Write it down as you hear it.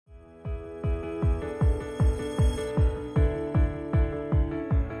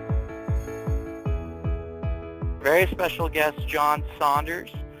very special guest, John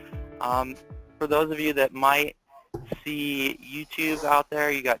Saunders. For those of you that might see YouTube out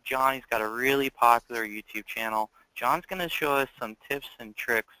there, you got John. He's got a really popular YouTube channel. John's going to show us some tips and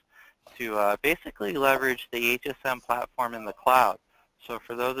tricks to basically leverage the HSM platform in the cloud. So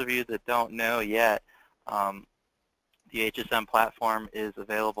for those of you that don't know yet, the HSM platform is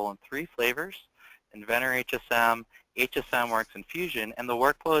available in 3 flavors: Inventor HSM, HSM Works, and Fusion, and the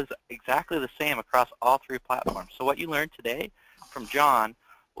workflow is exactly the same across all 3 platforms. So what you learned today from John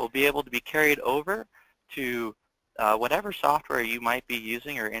will be able to be carried over to whatever software you might be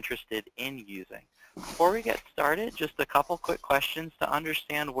using or interested in using. Before we get started, just a couple quick questions to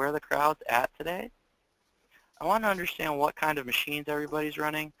understand where the crowd's at today. I want to understand what kind of machines everybody's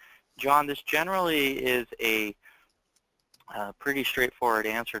running. John, this generally is a pretty straightforward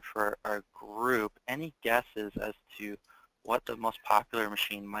answer for our group. Any guesses as to what the most popular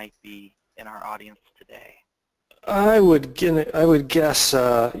machine might be in our audience today? I would guess,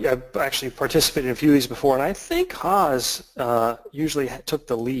 I've actually participated in a few of these before, and I think Haas usually took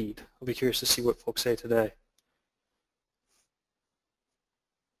the lead. I'll be curious to see what folks say today.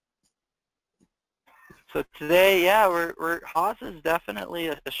 So today, yeah, Haas is definitely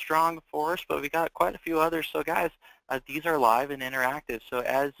a strong force, but we got quite a few others. So guys, these are live and interactive. So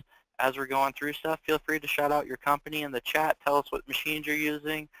as we're going through stuff, feel free to shout out your company in the chat. Tell us what machines you're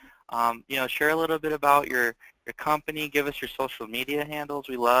using. Share a little bit about your company. Give us your social media handles.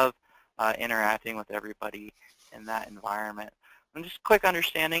 We love interacting with everybody in that environment. And just a quick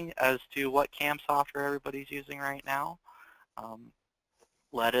understanding as to what CAM software everybody's using right now.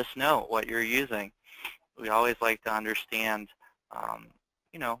 Let us know what you're using. We always like to understand,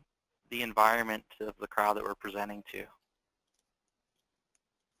 the environment of the crowd that we're presenting to.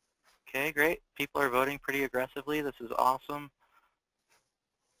 Okay, great. People are voting pretty aggressively. This is awesome.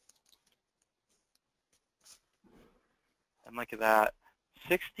 And look at that.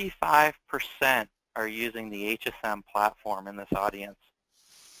 65% are using the HSM platform in this audience.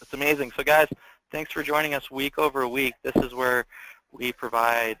 It's amazing. So guys, thanks for joining us week over week. This is where we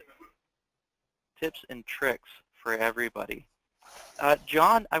provide tips and tricks for everybody.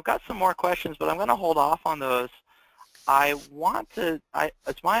 John, I've got some more questions, but I'm going to hold off on those.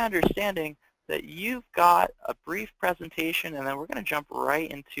 It's my understanding that you've got a brief presentation, and then we're going to jump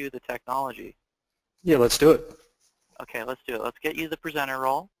right into the technology. Yeah, let's do it. Okay, let's do it. Let's get you the presenter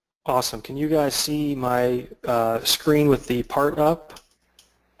role. Awesome. Can you guys see my screen with the part up?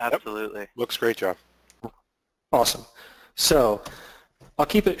 Absolutely. Yep. Looks great, John. Awesome. So I'll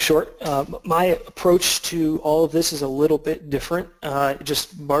keep it short. My approach to all of this is a little bit different,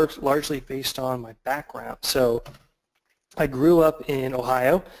 just largely based on my background. So I grew up in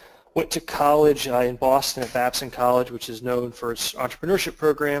Ohio, went to college in Boston at Babson College, which is known for its entrepreneurship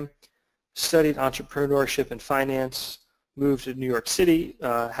program, studied entrepreneurship and finance, moved to New York City,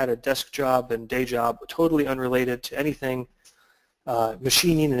 had a desk job and day job totally unrelated to anything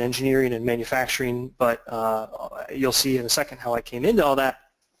machining and engineering and manufacturing, but you'll see in a second how I came into all that.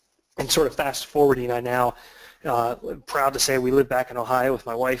 And sort of fast forwarding, I now proud to say we live back in Ohio with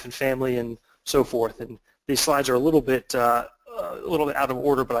my wife and family and so forth. And these slides are a little bit out of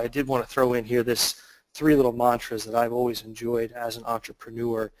order, but I did want to throw in here this 3 little mantras that I've always enjoyed as an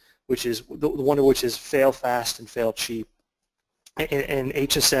entrepreneur, which is the one of which is fail fast and fail cheap. And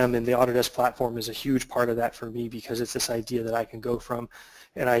HSM and the Autodesk platform is a huge part of that for me, because it's this idea that I can go from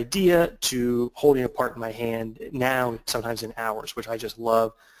an idea to holding a part in my hand now, sometimes in hours, which I just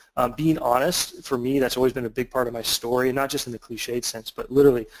love. Being honest, for me, that's always been a big part of my story, not just in the cliched sense, but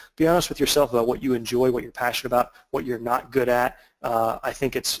literally be honest with yourself about what you enjoy, what you're passionate about, what you're not good at. I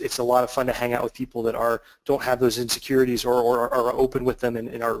think it's a lot of fun to hang out with people that don't have those insecurities or are open with them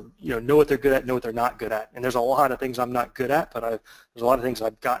and are know what they're good at, know what they're not good at. And there's a lot of things I'm not good at, but there's a lot of things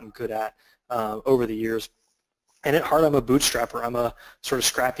I've gotten good at over the years. And at heart, I'm a bootstrapper. I'm a sort of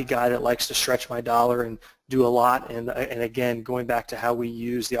scrappy guy that likes to stretch my dollar and do a lot. And again, going back to how we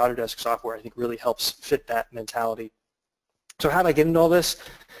use the Autodesk software, I think really helps fit that mentality. So how did I get into all this?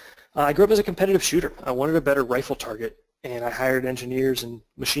 I grew up as a competitive shooter. I wanted a better rifle target, and I hired engineers and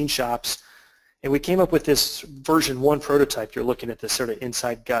machine shops, and we came up with this version 1 prototype. You're looking at this sort of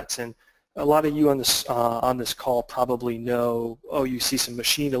inside guts, and a lot of you on this call probably know, oh, you see some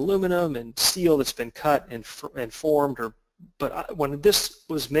machined aluminum and steel that's been cut and formed, but when this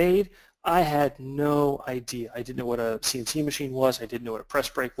was made, I had no idea. I didn't know what a CNC machine was. I didn't know what a press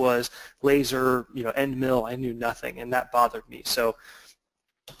brake was, laser, end mill. I knew nothing, and that bothered me. So,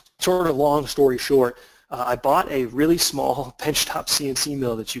 sort of long story short, I bought a really small benchtop CNC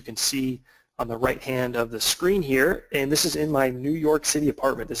mill that you can see on the right hand of the screen here, and this is in my New York City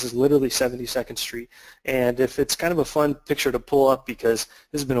apartment. This is literally 72nd Street, and if it's kind of a fun picture to pull up because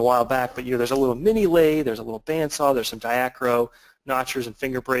this has been a while back, but there's a little mini lathe, there's a little bandsaw, there's some diacro, notchers and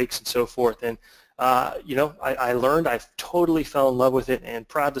finger brakes and so forth, and I learned, I totally fell in love with it, and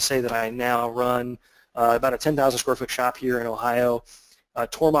proud to say that I now run about a 10,000 square foot shop here in Ohio.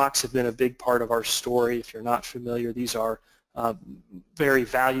 Tormachs have been a big part of our story. If you're not familiar, these are very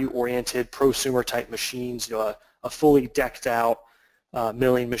value-oriented, prosumer-type machines. A fully decked-out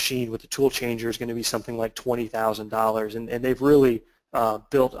milling machine with the tool changer is going to be something like $20,000, and they've really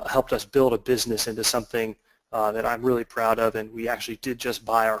helped us build a business into something that I'm really proud of. And we actually did just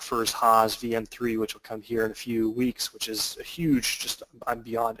buy our first Haas VM3, which will come here in a few weeks, which is a huge. I'm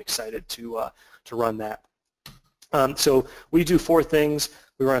beyond excited to run that. So we do 4 things.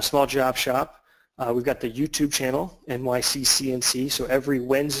 We run a small job shop. We've got the YouTube channel, NYC CNC. So every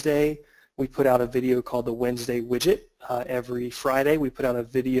Wednesday we put out a video called the Wednesday Widget. Every Friday we put out a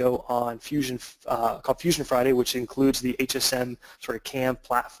video on Fusion called Fusion Friday, which includes the HSM sort of CAM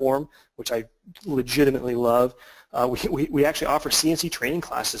platform, which I legitimately love. We actually offer CNC training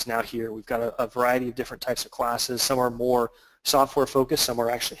classes now here. We've got a variety of different types of classes. Some are more software focused, some are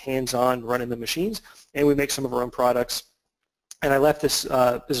actually hands-on running the machines, and we make some of our own products. And I left this,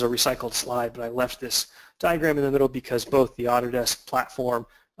 this is a recycled slide, but I left this diagram in the middle because both the Autodesk platform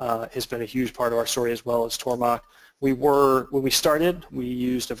has been a huge part of our story, as well as Tormach. When we started, we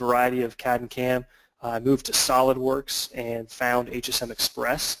used a variety of CAD and CAM. I moved to SolidWorks and found HSM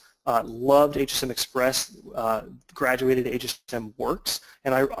Express. Loved HSM Express, graduated to HSM Works,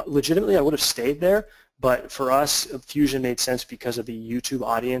 and I would have stayed there. But for us, Fusion made sense because of the YouTube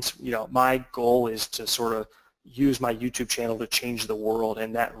audience. My goal is to sort of use my YouTube channel to change the world,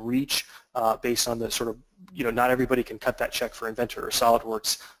 and that reach based on the sort of, not everybody can cut that check for Inventor or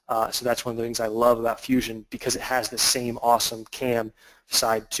SolidWorks. So that's one of the things I love about Fusion, because it has the same awesome CAM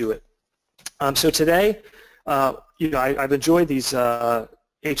side to it. So today, I've enjoyed these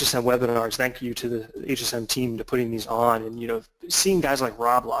HSM webinars. Thank you to the HSM team to putting these on, and seeing guys like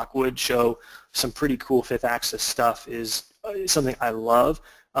Rob Lockwood show some pretty cool fifth axis stuff is something I love.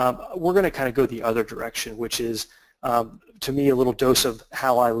 We're going to kind of go the other direction, which is to me a little dose of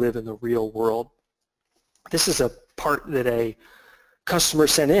how I live in the real world. This is a part that a customer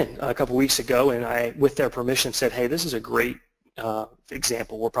sent in a couple weeks ago, and I, with their permission, said, hey, this is a great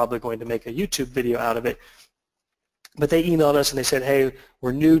example. We're probably going to make a YouTube video out of it. But they emailed us and they said, hey,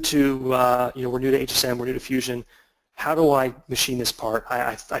 we're new to we're new to HSM, we're new to Fusion. How do I machine this part?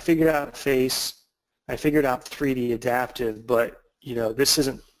 I figured out face, I figured out 3D adaptive, but this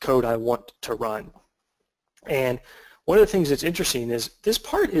isn't code I want to run. And one of the things that's interesting is this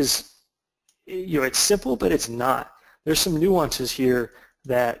part is, it's simple, but it's not. There's some nuances here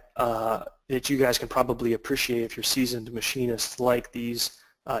that that you guys can probably appreciate if you're seasoned machinists, like these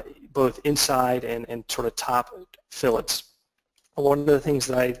both inside and sort of top fillets. One of the things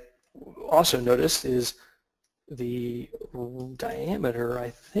that I also noticed is the diameter, I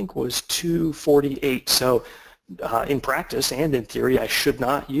think, was 248. So in practice and in theory, I should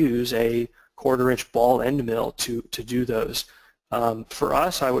not use a 1/4-inch ball end mill to do those. For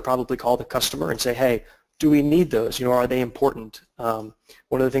us, I would probably call the customer and say, hey, do we need those? Are they important? One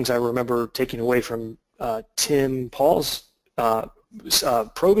of the things I remember taking away from Tim Paul's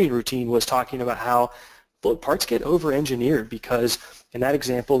probing routine was talking about how parts get over-engineered, because in that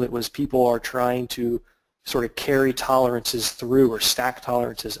example it was people are trying to sort of carry tolerances through or stack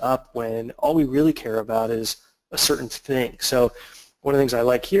tolerances up when all we really care about is a certain thing. So one of the things I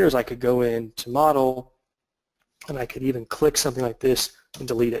like here is I could go into model and I could even click something like this and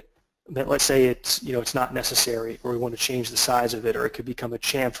delete it. But let's say it's it's not necessary, or we want to change the size of it, or it could become a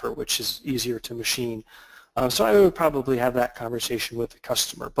chamfer, which is easier to machine. So I would probably have that conversation with the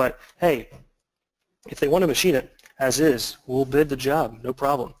customer. But hey, if they want to machine it as is, we'll bid the job, no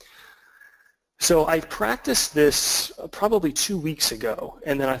problem. So I practiced this probably 2 weeks ago,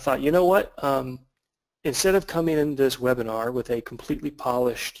 and then I thought, you know what? Instead of coming into this webinar with a completely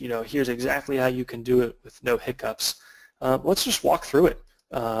polished, here's exactly how you can do it with no hiccups, let's just walk through it.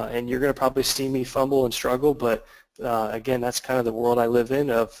 And you're going to probably see me fumble and struggle, but again, that's kind of the world I live in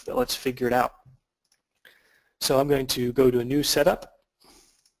of let's figure it out. So I'm going to go to a new setup,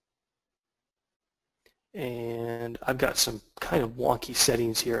 and I've got some kind of wonky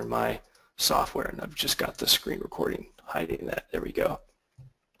settings here in my software, and I've just got the screen recording hiding that. There we go.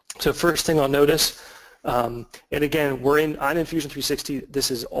 So first thing I'll notice, and again, I'm in Fusion 360. This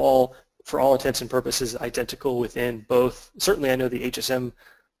is all, for all intents and purposes, identical within both. Certainly I know the HSM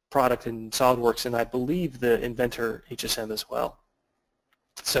product in SolidWorks, and I believe the Inventor HSM as well.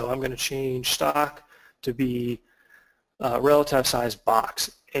 So I'm going to change stock to be relative size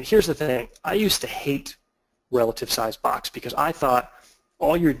box. And here's the thing, I used to hate relative size box because I thought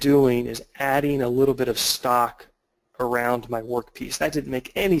all you're doing is adding a little bit of stock around my workpiece. That didn't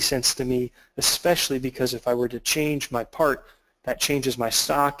make any sense to me, especially because if I were to change my part, that changes my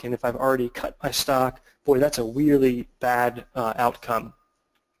stock, and if I've already cut my stock, boy, that's a really bad outcome.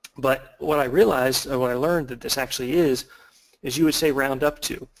 But what I realized, or what I learned that this actually is you would say round up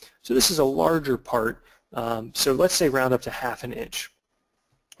to. So this is a larger part, so let's say round up to 1/2 inch.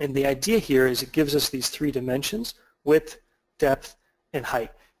 And the idea here is it gives us these 3 dimensions, width, depth, and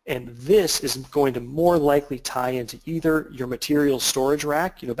height. And this is going to more likely tie into either your material storage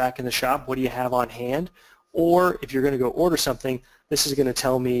rack, back in the shop, what do you have on hand? Or if you're going to go order something, this is going to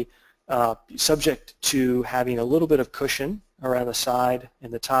tell me, subject to having a little bit of cushion around the side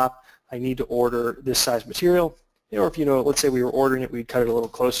and the top, I need to order this size material. Or if, let's say we were ordering it, we'd cut it a little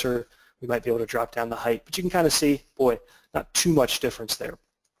closer, we might be able to drop down the height. But you can kind of see, boy, not too much difference there.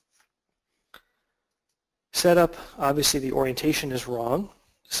 Setup, obviously the orientation is wrong,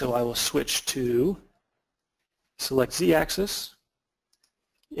 so I will switch to select Z-axis.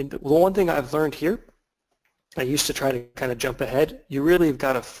 And the one thing I've learned here, I used to try to kind of jump ahead, you really have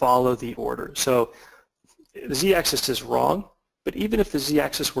got to follow the order. So the Z-axis is wrong, but even if the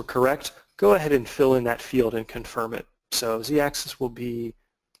Z-axis were correct, go ahead and fill in that field and confirm it. So Z-axis will be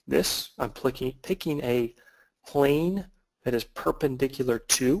this. I'm picking a plane that is perpendicular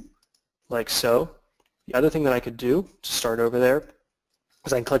to, like so. The other thing that I could do to start over there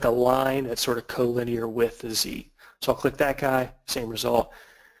is I can click a line that's sort of collinear with the Z. So I'll click that guy, same result.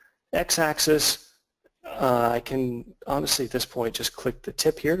 X-axis, I can honestly at this point just click the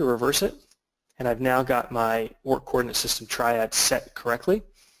tip here to reverse it, and I've now got my work coordinate system triad set correctly.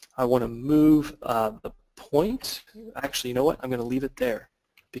 I want to move the point. Actually, you know what? I'm going to leave it there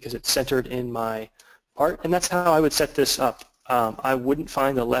because it's centered in my part, and that's how I would set this up. I wouldn't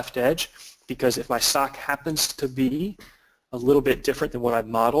find the left edge because if my stock happens to be a little bit different than what I've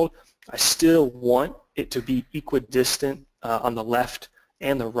modeled, I still want it to be equidistant on the left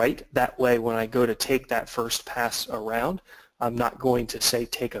and the right. That way when I go to take that first pass around, I'm not going to say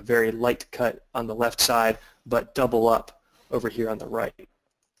take a very light cut on the left side but double up over here on the right.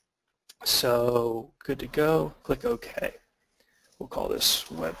 So good to go, click OK. We'll call this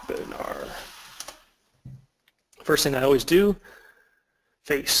webinar. First thing I always do,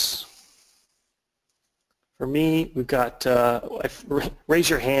 face. For me, we've got, raise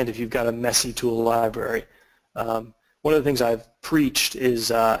your hand if you've got a messy tool library. One of the things I've preached is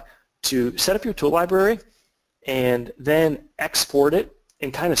to set up your tool library and then export it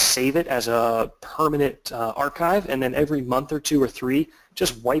and kind of save it as a permanent archive, and then every month or 2 or 3,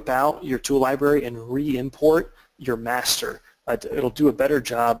 just wipe out your tool library and re-import your master. It'll do a better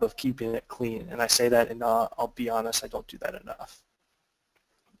job of keeping it clean, and I say that, and I'll be honest, I don't do that enough.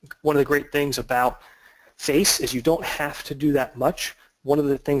 One of the great things about face is you don't have to do that much. One of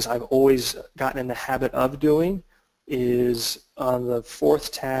the things I've always gotten in the habit of doing is on the 4th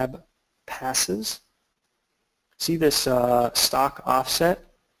tab, passes. See this stock offset?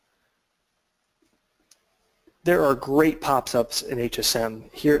 There are great pop-ups in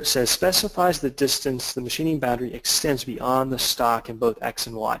HSM. Here it says specifies the distance the machining boundary extends beyond the stock in both X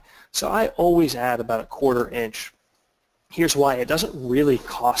and Y. So I always add about 1/4 inch. Here's why. It doesn't really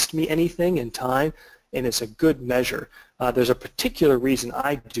cost me anything in time, and it's a good measure. There's a particular reason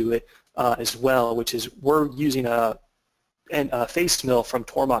I do it as well, which is we're using a face mill from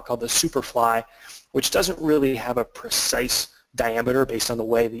Tormach called the Superfly, which doesn't really have a precise diameter based on the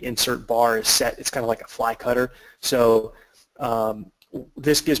way the insert bar is set. It's kind of like a fly cutter. So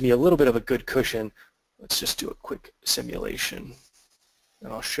this gives me a little bit of a good cushion. Let's just do a quick simulation,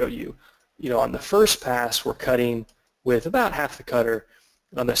 and I'll show you. On the first pass, we're cutting with about half the cutter.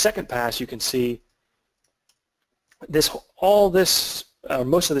 On the second pass, you can see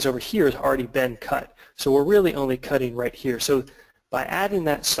most of this over here has already been cut. So we're really only cutting right here. So by adding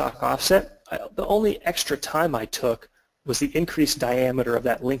that stock offset, the only extra time I took was the increased diameter of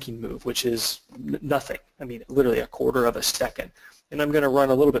that linking move, which is nothing. I mean, literally 1/4 of a second. And I'm going to run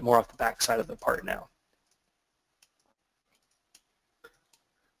a little bit more off the back side of the part now.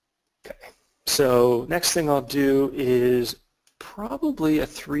 Okay. So next thing I'll do is probably a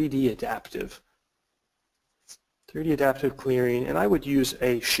 3D adaptive. 3D adaptive clearing, and I would use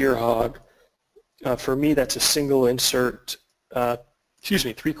a shear hog. For me, that's a single insert,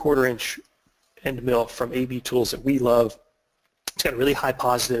 3/4 inch end mill from AB Tools that we love. It's got a really high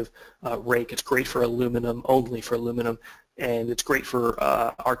positive rake. It's great for aluminum, only for aluminum, and it's great for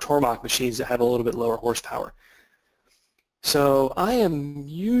our Tormach machines that have a little bit lower horsepower. So I am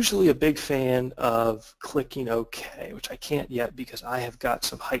usually a big fan of clicking OK, which I can't yet because I have got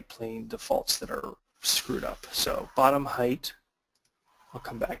some height plane defaults that are screwed up. So bottom height, I'll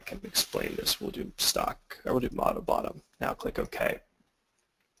come back and explain this. We'll do stock, or we'll do model bottom. Now click OK.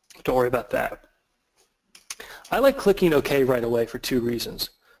 Don't worry about that. I like clicking OK right away for two reasons.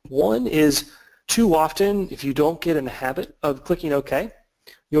 One is, too often, if you don't get in the habit of clicking OK,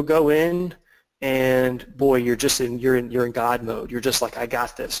 you'll go in and boy, you're in God mode. You're just like, I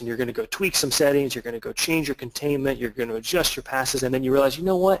got this, and you're going to go tweak some settings. You're going to go change your containment. You're going to adjust your passes, and then you realize, you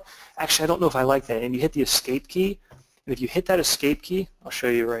know what? Actually, I don't know if I like that. And you hit the escape key, and if you hit that escape key, I'll show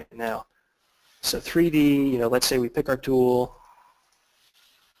you right now. So 3D, let's say we pick our tool,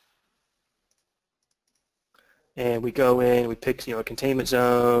 and we go in, we pick a containment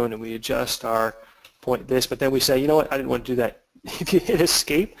zone, and we adjust our point this, but then we say, you know what? I didn't want to do that. If you hit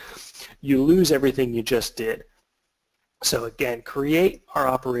escape, you lose everything you just did. So again, create our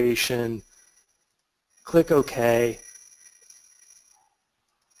operation, click OK.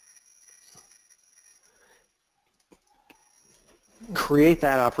 Create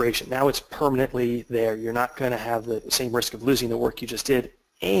that operation. Now it's permanently there. You're not going to have the same risk of losing the work you just did.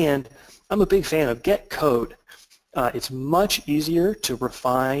 And I'm a big fan of get code. It's much easier to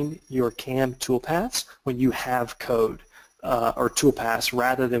refine your CAM toolpaths when you have code. Or toolpaths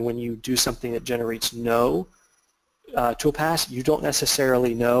rather than when you do something that generates no toolpaths. You don't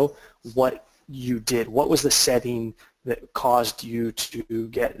necessarily know what you did. What was the setting that caused you to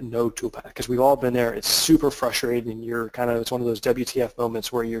get no toolpath? Because we've all been there. It's super frustrating, and it's one of those WTF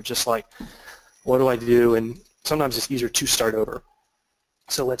moments where you're just like, what do I do? And sometimes it's easier to start over.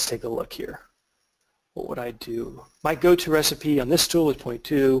 So let's take a look here. What would I do? My go-to recipe on this tool is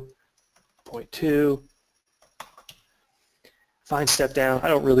 0.2. Find step down. I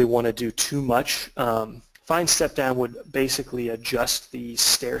don't really want to do too much. Find step down would basically adjust the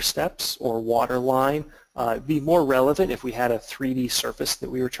stair steps or water line. It'd be more relevant if we had a 3D surface that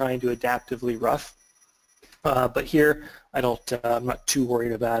we were trying to adaptively rough. But here, I'm not too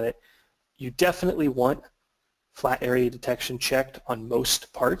worried about it. You definitely want flat area detection checked on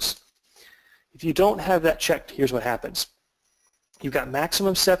most parts. If you don't have that checked, here's what happens. You've got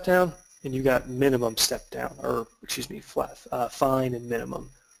maximum step down, and you got minimum step down, or excuse me, fine and minimum.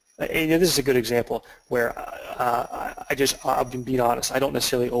 And this is a good example where I'll be being honest. I don't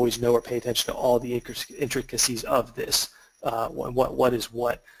necessarily always know or pay attention to all the intricacies of this, what is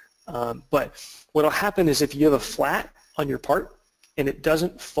what. But what will happen is if you have a flat on your part and it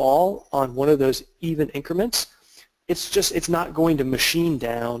doesn't fall on one of those even increments, it's not going to machine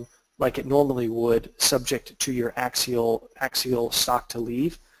down like it normally would, subject to your axial stock to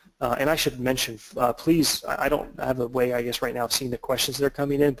leave. And I should mention, please, I don't have a way, I guess, right now of seeing the questions that are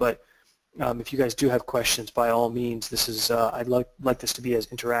coming in, but if you guys do have questions, by all means, this is, I'd like this to be as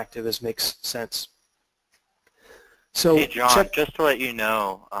interactive as makes sense. So, hey, John, just to let you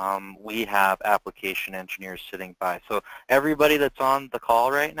know, we have application engineers sitting by. So everybody that's on the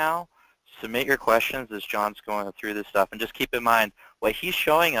call right now, submit your questions as John's going through this stuff. And just keep in mind, what he's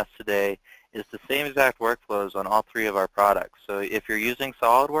showing us today is the same exact workflows on all three of our products. So if you're using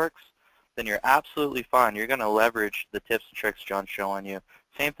SolidWorks, then you're absolutely fine. You're going to leverage the tips and tricks John's showing you.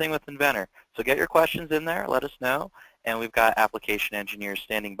 Same thing with Inventor. So get your questions in there, let us know, and we've got application engineers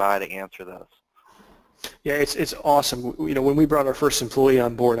standing by to answer those. Yeah, it's awesome. When we brought our first employee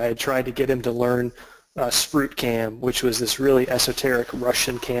on board, I had tried to get him to learn Sprute CAM, which was this really esoteric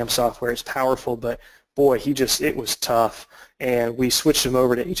Russian CAM software. It's powerful, but boy, it was tough. And we switched him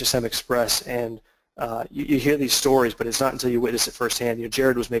over to HSM Express, and you hear these stories, but it's not until you witness it firsthand.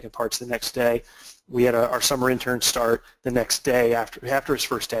 Jared was making parts the next day. We had our summer intern start the next day. After his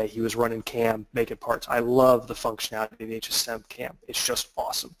first day, he was running CAM, making parts. I love the functionality of HSM CAM. It's just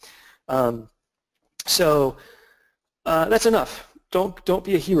awesome. So that's enough. Don't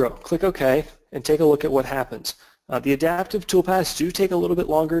be a hero. Click OK and take a look at what happens. The adaptive toolpaths do take a little bit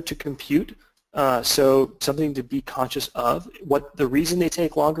longer to compute. So something to be conscious of. The reason they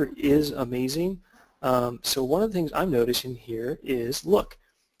take longer is amazing. So one of the things I'm noticing here is, look,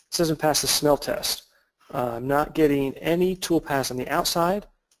 this doesn't pass the smell test. I'm not getting any toolpaths on the outside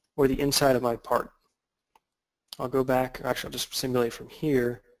or the inside of my part. I'll go back. Actually, I'll just simulate from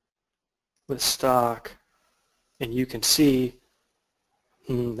here with stock, and you can see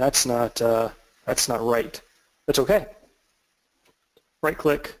that's not right. That's okay. Right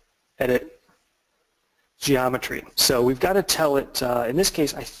click, edit. Geometry. So we've got to tell it, in this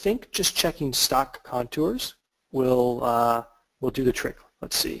case, I think just checking stock contours will do the trick.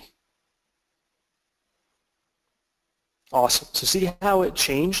 Let's see. Awesome. So see how it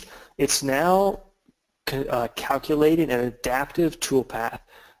changed? It's now calculating an adaptive toolpath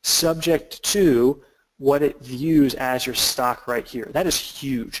subject to what it views as your stock right here. That is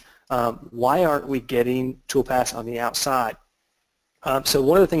huge. Why aren't we getting toolpaths on the outside? So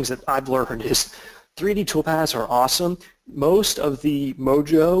one of the things that I've learned is 3D toolpaths are awesome. Most of the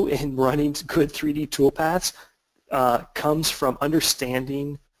mojo in running good 3D toolpaths comes from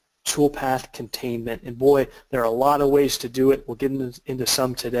understanding toolpath containment. And boy, there are a lot of ways to do it. We'll get into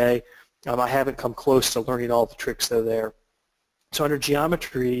some today. I haven't come close to learning all the tricks that are there. So under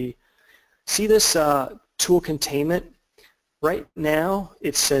geometry, see this tool containment? Right now,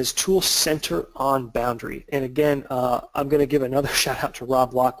 it says tool center on boundary. And again, I'm going to give another shout out to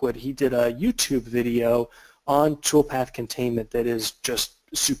Rob Lockwood. He did a YouTube video on toolpath containment that is just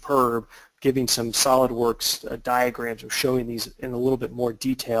superb, giving some SolidWorks diagrams of showing these in a little bit more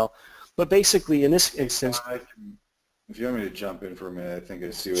detail. But basically, in this instance, if you want me to jump in for a minute, I think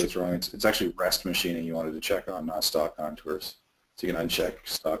I see what's wrong. It's actually rest machining you wanted to check on, not stock contours. So you can uncheck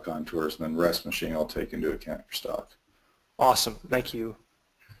stock contours, and then rest machining I'll take into account for stock. Awesome. Thank you.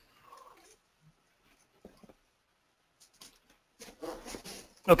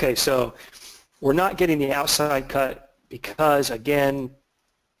 Okay, so we're not getting the outside cut because, again,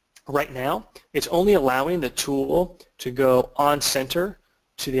 right now, it's only allowing the tool to go on center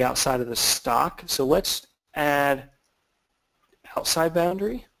to the outside of the stock. So let's add outside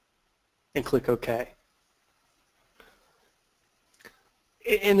boundary and click OK.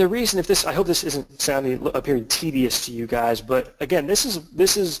 And the reason, I hope this isn't appearing tedious to you guys, but again, this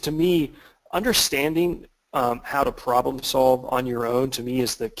is to me, understanding how to problem solve on your own, to me,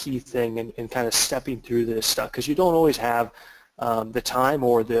 is the key thing in kind of stepping through this stuff, because you don't always have the time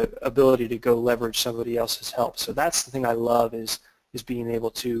or the ability to go leverage somebody else's help. So that's the thing I love, is being able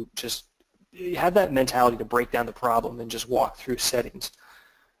to just have that mentality to break down the problem and just walk through settings.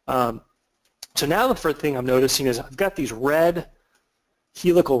 So now the first thing I'm noticing is I've got these red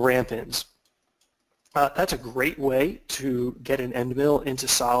helical ramp ins. That's a great way to get an end mill into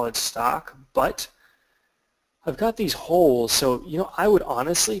solid stock, but I've got these holes, so I would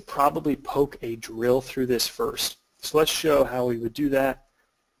honestly probably poke a drill through this first. So let's show how we would do that.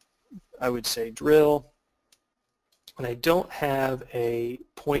 I would say drill, and I don't have a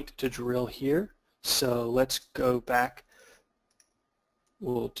point to drill here, so let's go back.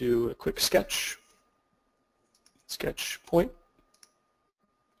 We'll do a quick sketch point.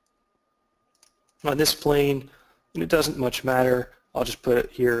 On this plane, and it doesn't much matter, I'll just put it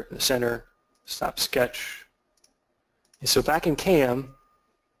here in the center, stop sketch. And so back in CAM,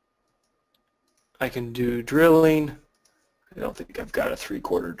 I can do drilling. I don't think I've got a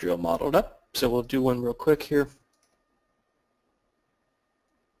 3/4 drill modeled up, so we'll do one real quick here.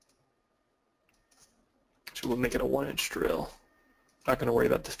 So we'll make it a 1-inch drill. Not going to worry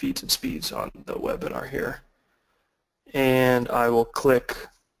about the feeds and speeds on the webinar here. And I will click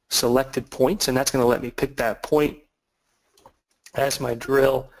selected points, and that's going to let me pick that point as my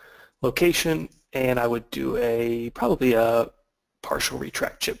drill location, and I would do probably a partial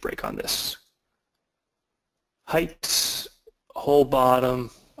retract chip break on this. Height, hole bottom,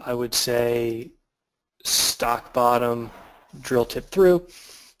 I would say stock bottom, drill tip through.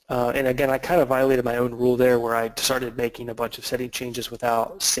 And again, I kind of violated my own rule there where I started making a bunch of setting changes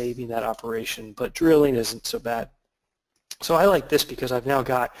without saving that operation, but drilling isn't so bad. So I like this because I've now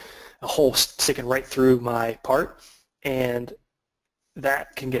got a hole sticking right through my part, and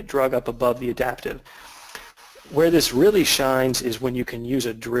that can get drug up above the adaptive. Where this really shines is when you can use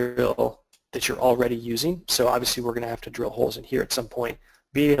a drill that you're already using. So obviously we're going to have to drill holes in here at some point.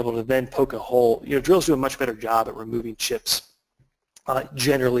 Being able to then poke a hole, drills do a much better job at removing chips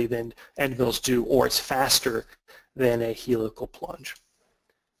generally than end mills do, or it's faster than a helical plunge.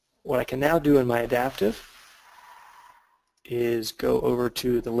 What I can now do in my adaptive is go over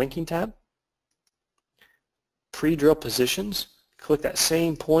to the linking tab, pre-drill positions, click that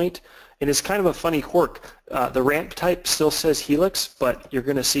same point, and it's kind of a funny quirk. The ramp type still says helix, but you're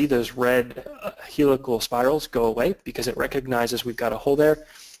going to see those red helical spirals go away because it recognizes we've got a hole there,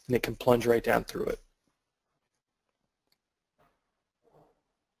 and it can plunge right down through it.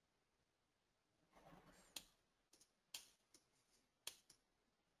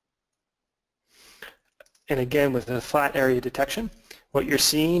 And again, with the flat area detection, what you're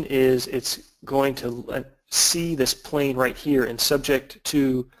seeing is it's going to see this plane right here, and subject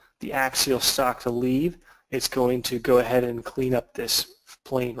to the axial stock to leave, it's going to go ahead and clean up this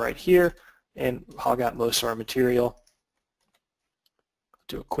plane right here and hog out most of our material.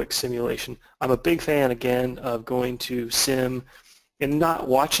 Do a quick simulation. I'm a big fan, again, of going to sim and not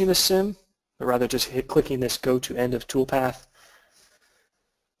watching the sim, but rather just clicking this go to end of toolpath.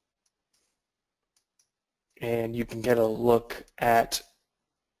 and you can get a look at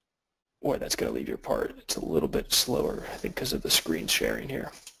where that's going to leave your part. It's a little bit slower, I think, because of the screen sharing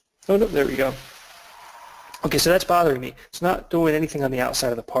here. Oh, no, there we go. Okay, so that's bothering me. It's not doing anything on the outside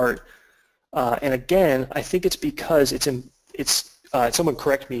of the part. And again, I think it's because someone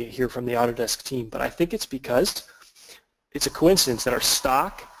correct me here from the Autodesk team, but I think it's because it's a coincidence that our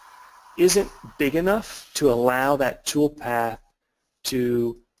stock isn't big enough to allow that tool path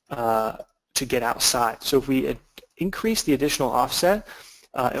to get outside. So if we increase the additional offset,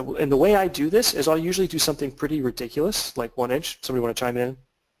 and the way I do this is I'll usually do something pretty ridiculous, like 1 inch. Somebody want to chime in?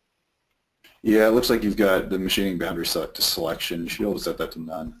 Yeah, it looks like you've got the machining boundary set to selection. You should be able to set that to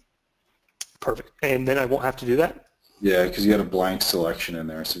none. Perfect. And then I won't have to do that? Yeah, because you had a blank selection in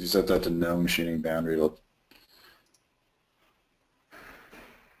there. So if you set that to no machining boundary, it'll...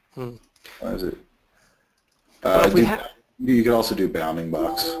 Why is it? You could also do bounding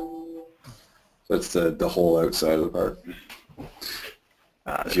box. That's the whole outside of the part.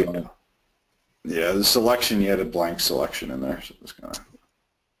 If you want to, yeah, the selection, you had a blank selection in there, so it's kind of...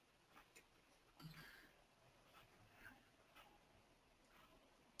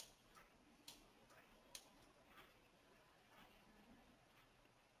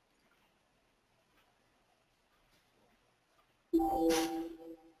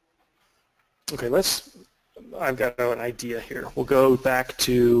 Okay, I've got an idea here. We'll go back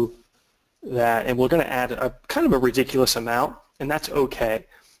to that, and we're going to add a kind of a ridiculous amount, and that's okay,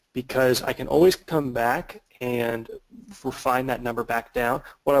 because I can always come back and refine that number back down.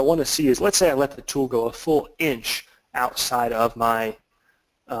 What I want to see is, let's say I let the tool go a full inch outside of my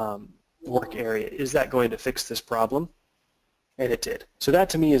work area. Is that going to fix this problem? And it did. So that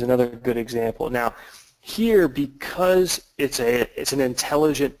to me is another good example. Now, here, because it's an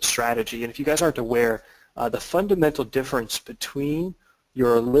intelligent strategy, and if you guys aren't aware, the fundamental difference between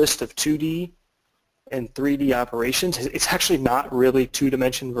your list of 2D and 3D operations, it's actually not really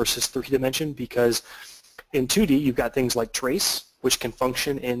 2-dimension versus 3-dimension, because in 2D you've got things like trace, which can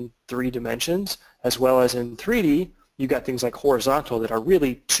function in 3 dimensions, as well as in 3D you've got things like horizontal that are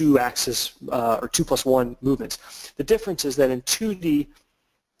really 2-axis or 2+1 movements. The difference is that in 2D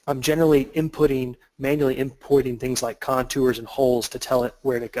I'm generally manually importing things like contours and holes to tell it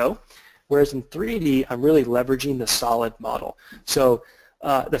where to go, whereas in 3D I'm really leveraging the solid model. So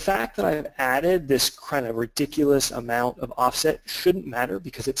the fact that I've added this kind of ridiculous amount of offset shouldn't matter,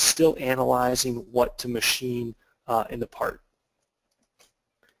 because it's still analyzing what to machine in the part.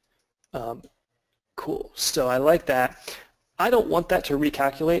 Cool, so I like that. I don't want that to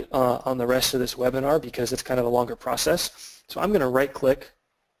recalculate on the rest of this webinar, because it's kind of a longer process. So I'm going to right-click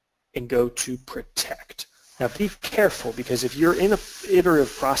and go to protect. Now be careful, because if you're in an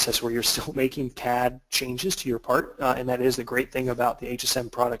iterative process where you're still making CAD changes to your part, and that is the great thing about the HSM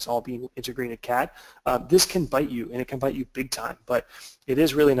products all being integrated CAD, this can bite you, and it can bite you big time. But it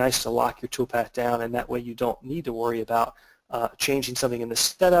is really nice to lock your toolpath down, and that way you don't need to worry about changing something in the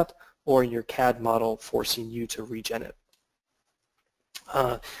setup or in your CAD model forcing you to regen it.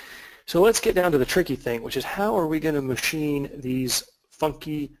 So let's get down to the tricky thing, which is how are we going to machine these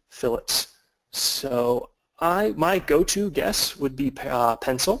funky fillets. So my go-to guess would be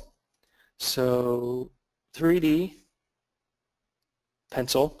pencil. So 3D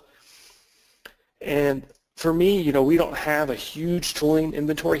pencil. And for me, we don't have a huge tooling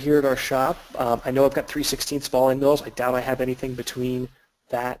inventory here at our shop. I know I've got 3/16 ball end mills. I doubt I have anything between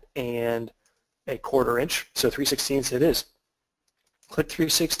that and a 1/4 inch. So 3/16 it is. Click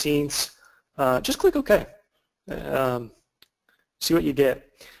 3/16. Just click OK. See what you get.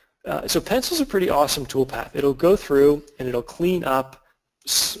 So pencil's a pretty awesome toolpath. It'll go through and it'll clean up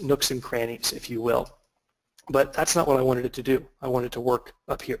nooks and crannies, if you will. But that's not what I wanted it to do. I wanted it to work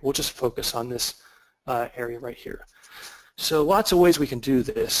up here. We'll just focus on this area right here. So lots of ways we can do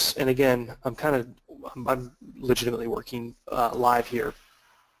this. And again, I'm legitimately working live here.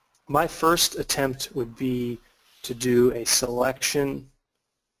 My first attempt would be to do a selection.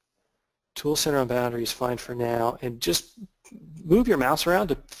 Tool center on boundary is fine for now, and just move your mouse around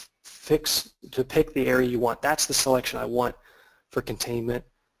to pick the area you want. That's the selection I want for containment.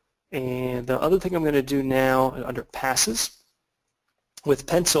 And the other thing I'm going to do now under passes with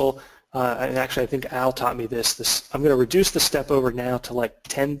pencil, and actually I think Al taught me this, I'm going to reduce the step over now to like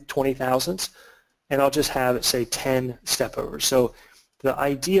 10 20 thousandths, and I'll just have it say 10 step overs. So the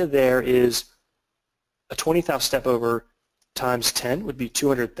idea there is a 20 thou step over times 10 would be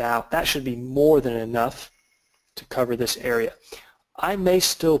 200 thou. That should be more than enough to cover this area. I may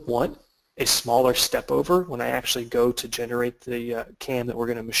still want a smaller step over when I actually go to generate the cam that we're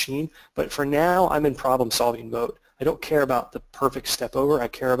going to machine, but for now I'm in problem solving mode. I don't care about the perfect step over. I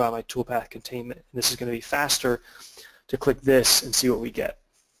care about my toolpath containment. And this is going to be faster to click this and see what we get.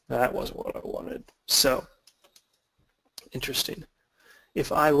 That wasn't what I wanted. So, interesting.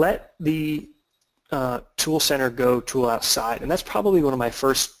 If I let the tool center go tool outside, and that's probably one of my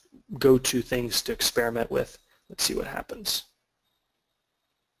first go-to things to experiment with. Let's see what happens.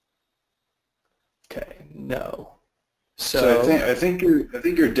 Okay, no. So I think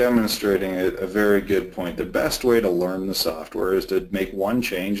you're demonstrating a very good point. The best way to learn the software is to make one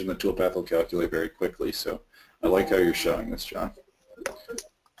change, and the toolpath will calculate very quickly. So I like how you're showing this, John.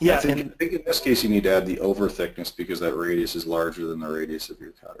 Yeah, I think in this case you need to add the over thickness because that radius is larger than the radius of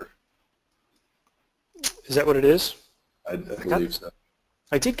your cutter. Is that what it is? I believe so.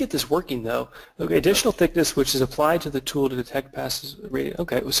 I did get this working though. Okay, additional thickness which is applied to the tool to detect passes radius.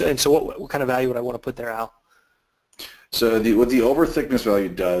 Okay, so what kind of value would I want to put there, Al? So what the over thickness value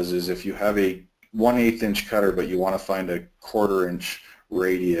does is if you have a 1/8 inch cutter but you want to find a 1/4 inch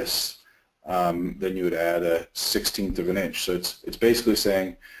radius, then you would add a 1/16 of an inch. So it's basically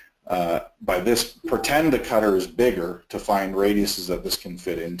saying by this, pretend the cutter is bigger to find radiuses that this can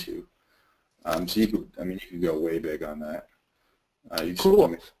fit into. So you could go way big on that. You just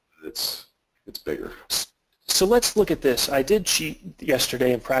cool. It's bigger. So let's look at this. I did cheat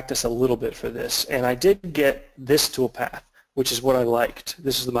yesterday and practice a little bit for this, and I did get this toolpath, which is what I liked.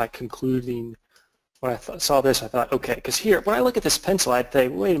 This is my concluding. When I saw this, I thought, okay, because here, when I look at this pencil, I'd say,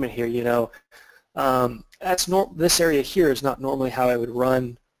 wait a minute here, you know, this area here is not normally how I would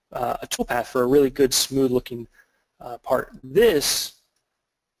run a toolpath for a really good, smooth-looking part. This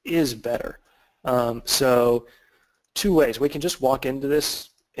is better. So two ways. We can just walk into this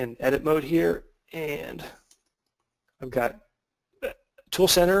in edit mode here, and I've got tool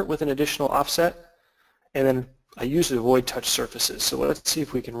center with an additional offset, and then I use to avoid touch surfaces. So let's see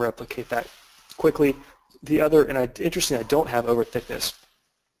if we can replicate that quickly. The other, and interestingly, I don't have over thickness.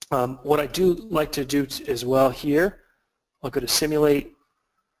 What I do like to do as well here, I'll go to simulate,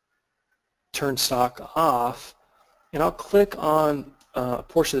 turn stock off, and I'll click on a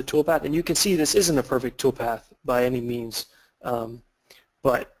portion of the toolpath, and you can see this isn't a perfect toolpath by any means,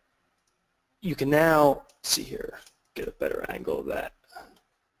 but you can now see here, get a better angle of that.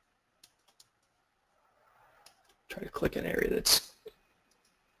 Try to click an area that's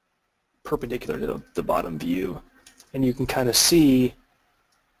perpendicular to the bottom view, and you can kind of see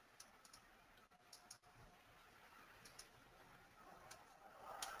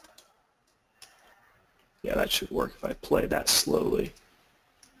yeah, that should work if I play that slowly.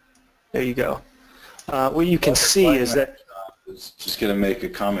 There you go. What you can see is that just going to make a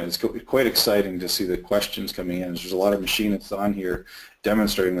comment. It's quite exciting to see the questions coming in. There's a lot of machinists on here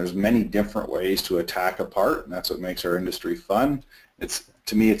demonstrating there's many different ways to attack a part, and that's what makes our industry fun.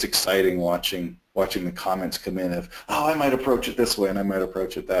 To me, it's exciting watching the comments come in of, oh, I might approach it this way and I might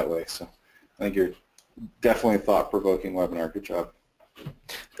approach it that way. So I think you're definitely a thought-provoking webinar. Good job.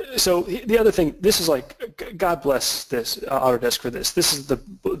 So the other thing, this is like, God bless this Autodesk for this. This is the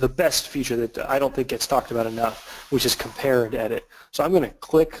best feature that I don't think gets talked about enough, which is compare and edit. So I'm going to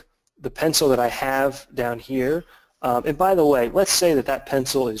click the pencil that I have down here. And by the way, let's say that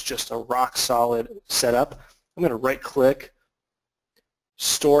pencil is just a rock solid setup. I'm going to right click,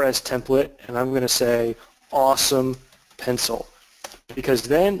 store as template, and I'm going to say awesome pencil. Because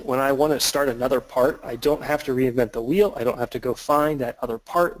then when I want to start another part, I don't have to reinvent the wheel. I don't have to go find that other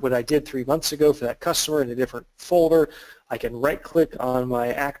part, what I did 3 months ago for that customer in a different folder. I can right-click on my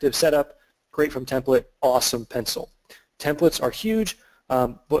active setup, create from template, awesome pencil. Templates are huge,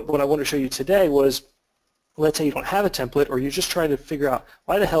 but what I want to show you today was, let's say you don't have a template, or you're just trying to figure out,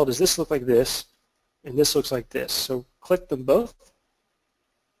 why the hell does this look like this, and this looks like this? So click them both,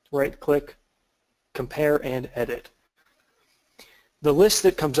 right-click, compare and edit. The list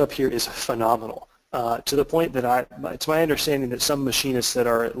that comes up here is phenomenal, to the point that it's my understanding that some machinists that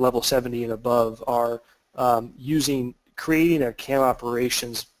are at level 70 and above are creating their CAM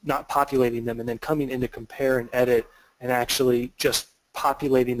operations, not populating them, and then coming into compare and edit and actually just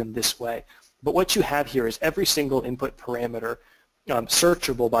populating them this way. But what you have here is every single input parameter,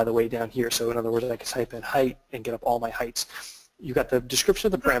 searchable, by the way, down here. So in other words, I can type in height and get up all my heights. You got the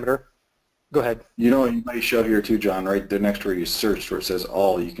description of the parameter. Go ahead. You know what you might show here too, John, right there next to where you searched, where it says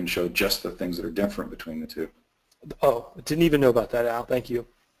all, you can show just the things that are different between the two. Oh, I didn't even know about that, Al. Thank you.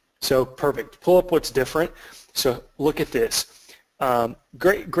 So perfect. Pull up what's different. So look at this.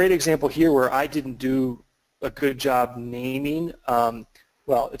 Great example here where I didn't do a good job naming.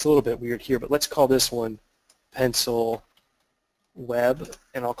 Well, it's a little bit weird here, but let's call this one pencil web,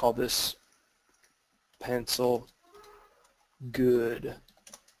 and I'll call this pencil good.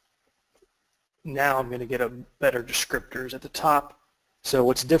 now I'm going to get a better descriptors at the top. So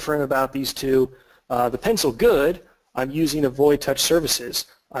what's different about these two? The pencil good, I'm using avoid touch surfaces.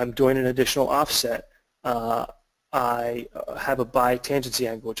 I'm doing an additional offset. I have a bitangency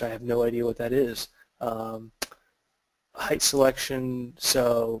angle, which I have no idea what that is. Height selection,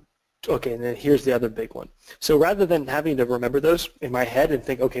 so, okay, and then here's the other big one. So rather than having to remember those in my head and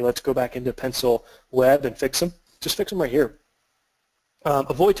think, okay, let's go back into pencil web and fix them, just fix them right here.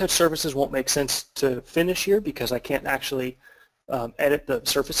 Avoid touch surfaces won't make sense to finish here because I can't actually edit the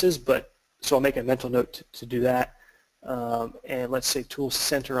surfaces, but so I'll make a mental note to do that. And let's say tool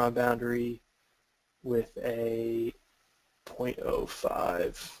center on boundary with a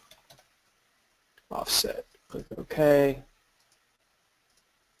 0.05 offset. Click OK.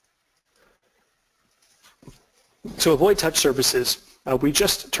 So avoid touch surfaces, we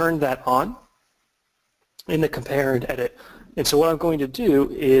just turned that on in the compare and edit. And so what I'm going to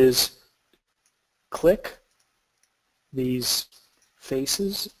do is click these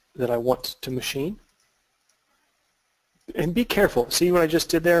faces that I want to machine. And be careful. See what I just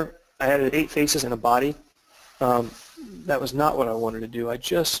did there? I added 8 faces and a body. That was not what I wanted to do. I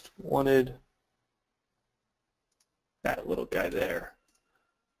just wanted that little guy there.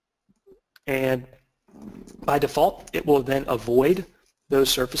 And by default, it will then avoid those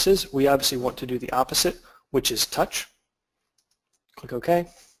surfaces. We obviously want to do the opposite, which is touch. Click OK.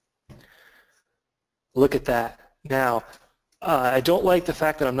 Look at that. Now, I don't like the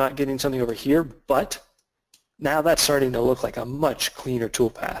fact that I'm not getting something over here, but now that's starting to look like a much cleaner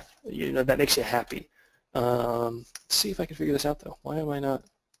toolpath. You know, that makes you happy. Let's see if I can figure this out, though. Why am I not?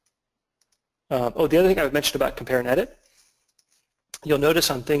 Oh, the other thing I mentioned about compare and edit, you'll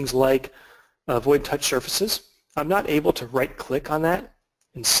notice on things like avoid touch surfaces, I'm not able to right-click on that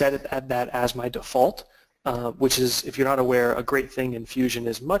and set it at that as my default, which is, if you're not aware, a great thing in Fusion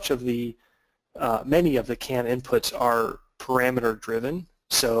is much of the, many of the CAM inputs are parameter-driven.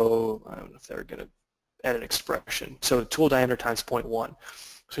 So I don't know if they're going to edit expression. So tool diameter times 0.1.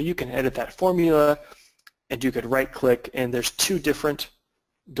 So you can edit that formula, and you could right-click, and there's 2 different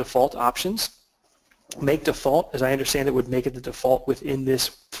default options. Make default, as I understand it, would make it the default within this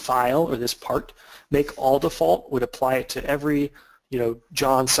file or this part. Make all default would apply it to every, you know,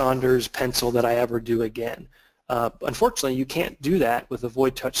 John Saunders pencil that I ever do again. Unfortunately, you can't do that with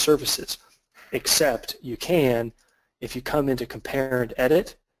avoid touch surfaces, except you can if you come into compare and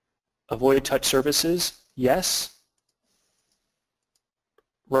edit, avoid touch surfaces, yes,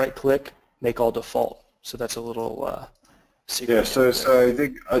 right-click, make all default. So that's a little secret. Yeah, so I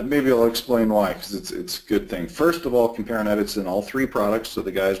think maybe I'll explain why, because it's a good thing. First of all, compare and edit's in all 3 products, so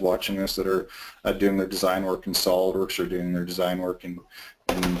the guys watching this that are doing their design work in SolidWorks or doing their design work in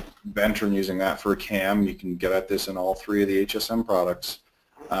Venture and using that for a CAM, you can get at this in all 3 of the HSM products.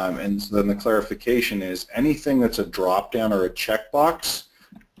 And then the clarification is anything that's a drop-down or a checkbox,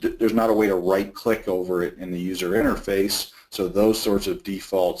 there's not a way to right-click over it in the user interface, so those sorts of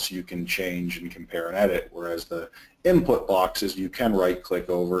defaults you can change and compare and edit, whereas the input boxes you can right-click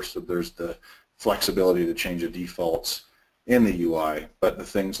over, so there's the flexibility to change the defaults in the UI, but the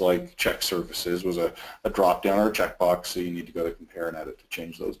things like check surfaces was a drop-down or a checkbox, so you need to go to compare and edit to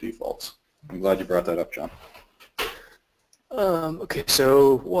change those defaults. I'm glad you brought that up, John. Okay,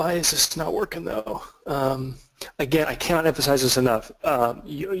 so why is this not working though? Again, I cannot emphasize this enough.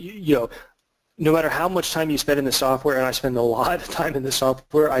 You know, no matter how much time you spend in the software, and I spend a lot of time in the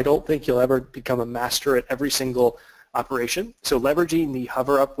software, I don't think you'll ever become a master at every single operation. So leveraging the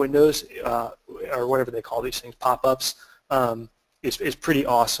hover-up windows, or whatever they call these things, pop-ups, is pretty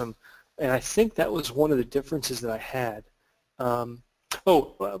awesome. And I think that was one of the differences that I had.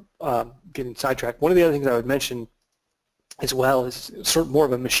 Getting sidetracked. One of the other things I would mention as well is sort of more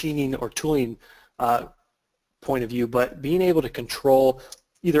of a machining or tooling point of view, but being able to control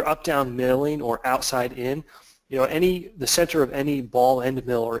either up-down milling or outside-in. You know, the center of any ball end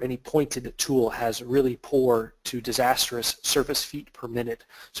mill or any pointed tool has really poor to disastrous surface feet per minute.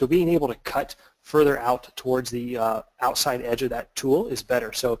 So being able to cut further out towards the outside edge of that tool is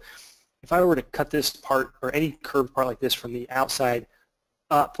better. So if I were to cut this part or any curved part like this from the outside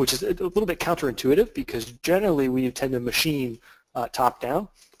up, which is a little bit counterintuitive because generally we tend to machine top-down,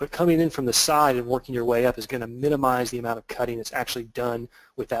 but coming in from the side and working your way up is going to minimize the amount of cutting that's actually done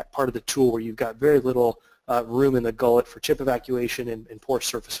with that part of the tool where you've got very little room in the gullet for chip evacuation and poor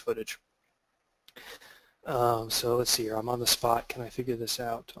surface footage. So let's see here. I'm on the spot. Can I figure this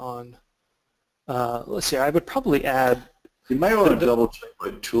out on, let's see, I would probably add. You might want to double check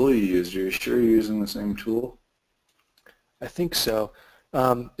what tool you used. Are you sure you're using the same tool? I think so.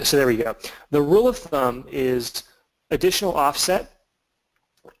 So there we go. The rule of thumb is additional offset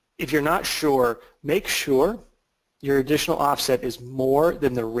if you're not sure, make sure your additional offset is more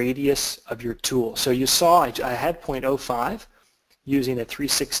than the radius of your tool. So you saw I had 0.05 using a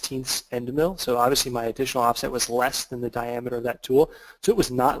 3/16 end mill, so obviously my additional offset was less than the diameter of that tool, so it was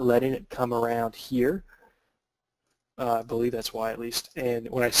not letting it come around here. I believe that's why, at least. And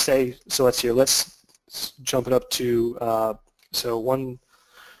when I say, so let's see, let's jump it up to, so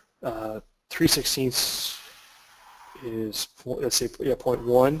 3/16 is, let's say, yeah,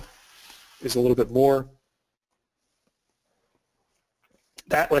 0.1 is a little bit more.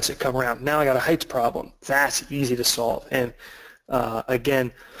 That lets it come around. Now I got a height problem. That's easy to solve. And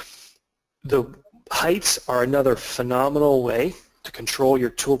again, the heights are another phenomenal way to control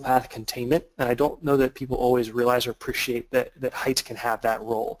your toolpath containment. And I don't know that people always realize or appreciate that heights can have that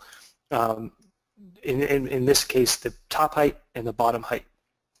role. In this case, the top height and the bottom height.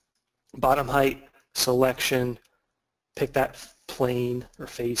 Bottom height, selection, pick that plane or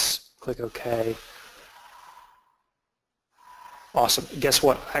face, click OK. Awesome. Guess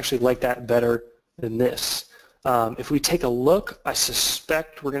what? I actually like that better than this. If we take a look, I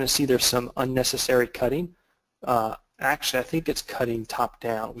suspect we're going to see there's some unnecessary cutting. Actually, I think it's cutting top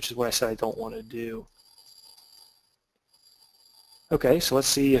down, which is what I said I don't want to do. Okay, so let's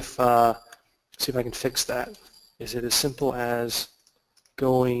see if I can fix that. Is it as simple as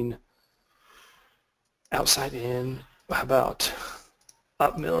going outside in? How about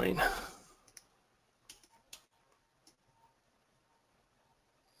up milling?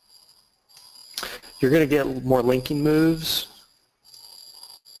 You're going to get more linking moves,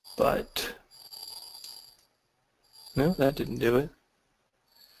 but no, that didn't do it.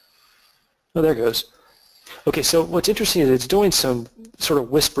 Oh, there it goes. Okay, so what's interesting is it's doing some sort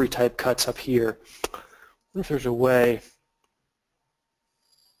of whispery type cuts up here. I wonder if there's a way.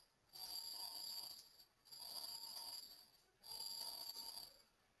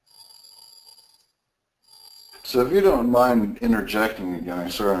 So if you don't mind interjecting again, I'm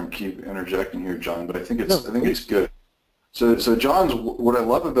sorry I keep interjecting here, John, but I think it's good. So John's, what I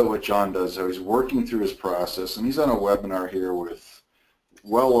love about what John does, so he's working through his process, and he's on a webinar here with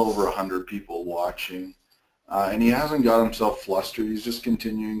well over 100 people watching, and he hasn't got himself flustered. He's just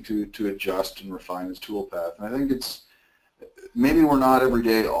continuing to adjust and refine his toolpath. And I think it's, maybe we're not every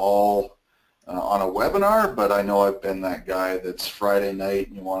day all on a webinar, but I know I've been that guy that's Friday night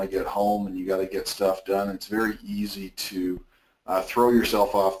and you want to get home and you got to get stuff done. It's very easy to throw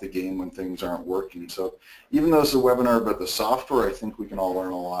yourself off the game when things aren't working. So even though it's a webinar about the software, I think we can all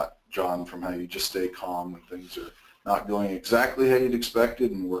learn a lot, John, from how you just stay calm when things are not going exactly how you'd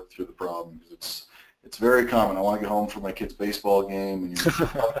expected and work through the problem. Because it's very common. I want to get home for my kid's baseball game, and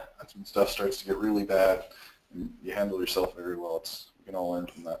that's when stuff starts to get really bad. And you handle yourself very well. We can all learn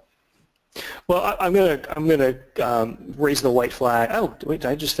from that. Well, I'm gonna raise the white flag. Oh, wait,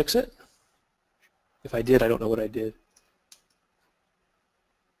 did I just fix it? If I did, I don't know what I did.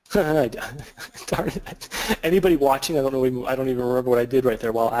 Darn it! Anybody watching? I don't even remember what I did right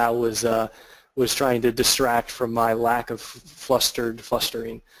there while Al was trying to distract from my lack of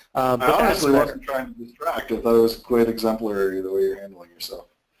flustering. I honestly wasn't trying to distract. I thought it was quite exemplary the way you're handling yourself.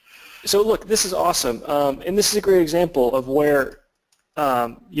 So look, this is awesome, and this is a great example of where.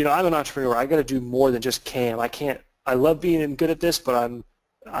 You know, I'm an entrepreneur. I got to do more than just CAM. I love being good at this, but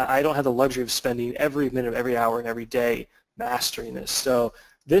I don't have the luxury of spending every minute of every hour and every day mastering this. So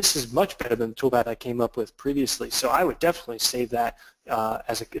this is much better than the toolpath I came up with previously. So I would definitely save that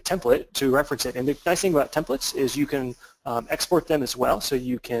as a template to reference it. And the nice thing about templates is you can export them as well, so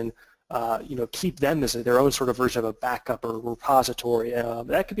you can you know, keep them as their own sort of version of a backup or repository.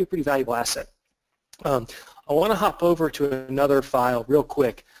 That could be a pretty valuable asset. I want to hop over to another file real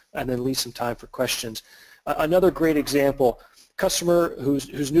quick and then leave some time for questions. Another great example, customer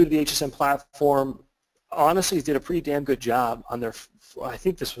who's new to the HSM platform honestly did a pretty damn good job on their, I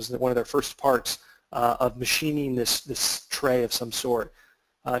think this was one of their first parts of machining this tray of some sort.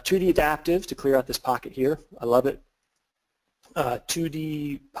 2D adaptive to clear out this pocket here. I love it.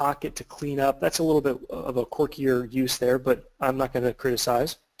 2D pocket to clean up. That's a little bit of a quirkier use there, but I'm not going to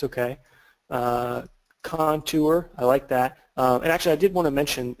criticize. It's okay. Contour, I like that. And actually I did want to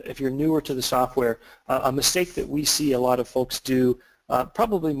mention, if you're newer to the software, a mistake that we see a lot of folks do,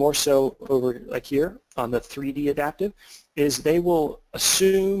 probably more so over like here on the 3D adaptive, is they will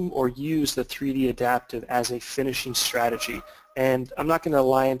assume or use the 3D adaptive as a finishing strategy. And I'm not going to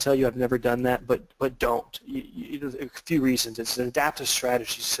lie and tell you I've never done that, but don't. A few reasons. It's an adaptive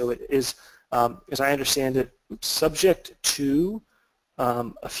strategy, so it is, as I understand it, subject to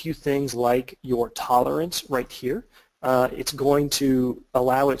a few things like your tolerance right here. It's going to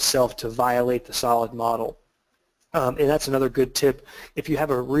allow itself to violate the solid model. And that's another good tip. If you have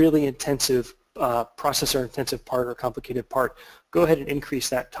a really intensive processor-intensive part or complicated part, go ahead and increase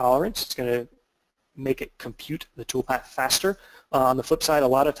that tolerance. It's going to make it compute the toolpath faster. On the flip side, a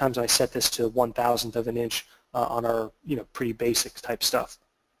lot of times I set this to 1,000th of an inch on our pretty basic type stuff.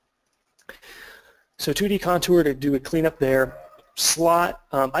 So 2D contour to do a cleanup there. Slot,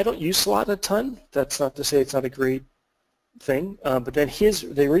 I don't use slot a ton. That's not to say it's not a great thing, but then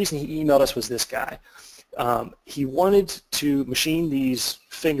the reason he emailed us was this guy. He wanted to machine these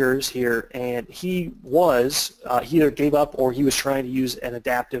fingers here, and he either gave up or he was trying to use an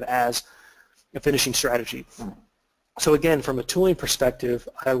adaptive as a finishing strategy. So again, from a tooling perspective,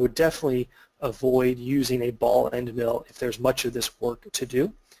 I would definitely avoid using a ball end mill if there's much of this work to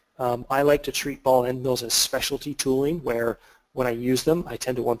do. I like to treat ball end mills as specialty tooling where when I use them, I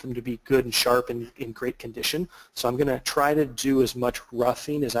tend to want them to be good and sharp and in great condition. So I'm going to try to do as much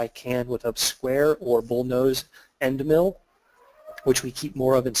roughing as I can with a square or bullnose end mill, which we keep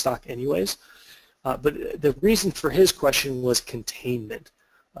more of in stock anyways. But the reason for his question was containment.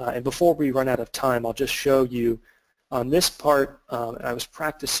 And before we run out of time, I'll just show you on this part, I was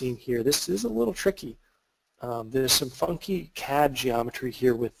practicing here. This is a little tricky. There's some funky CAD geometry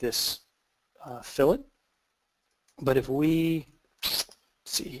here with this fillet. But if we, let's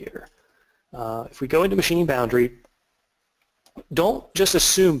see here, if we go into machining boundary, don't just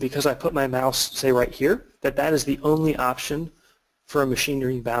assume because I put my mouse, say right here, that that is the only option for a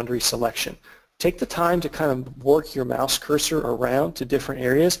machining boundary selection. Take the time to kind of work your mouse cursor around to different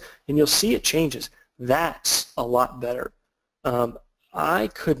areas, and you'll see it changes. That's a lot better. I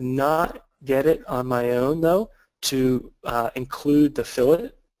could not get it on my own, though, to include the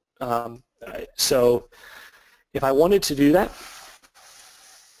fillet. So if I wanted to do that,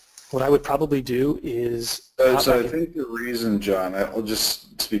 what I would probably do is... So I think the reason, John, I'll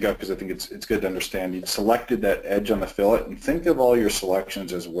just speak up because I think it's good to understand. You selected that edge on the fillet, and think of all your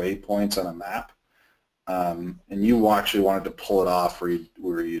selections as waypoints on a map. And you actually wanted to pull it off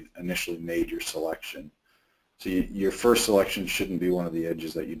where you initially made your selection. So your first selection shouldn't be one of the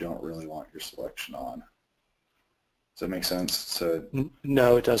edges that you don't really want your selection on. Does that make sense? So,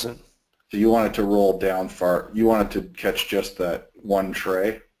 no, it doesn't. So you want it to roll down far. You want it to catch just that one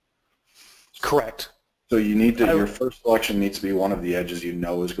tray? Correct. So you need to, your first selection needs to be one of the edges you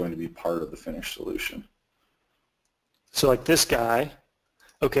know is going to be part of the finished solution. So like this guy,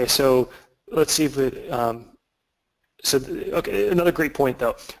 okay, so let's see if it, okay, another great point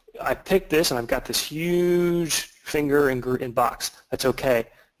though. I picked this and I've got this huge finger and box. That's okay.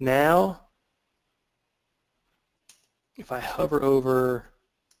 Now, if I hover over,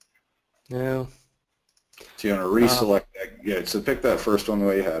 no. So you want to reselect that. Yeah, so pick that first one the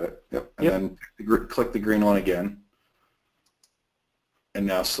way you had it. Yep. And then click the green one again. And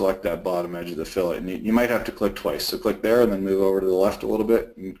now select that bottom edge of the fillet. And you might have to click twice. So click there and then move over to the left a little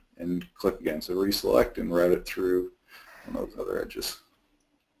bit and click again. So reselect and route it through on those other edges.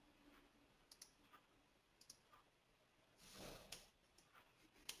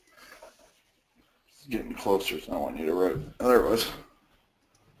 It's getting closer, so I want you to route. Oh, there it was.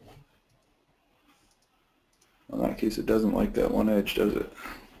 In that case, it doesn't like that one edge, does it?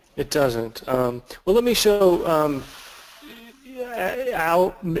 It doesn't. Well, let me show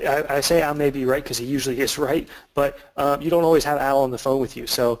Al. I say Al may be right because he usually is right, but you don't always have Al on the phone with you.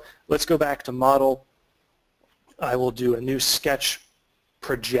 So let's go back to model. I will do a new sketch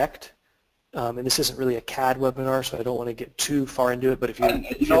project. And this isn't really a CAD webinar, so I don't want to get too far into it. But if I'm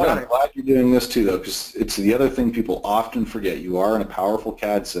glad you're doing this too, though, because it's the other thing people often forget. You are in a powerful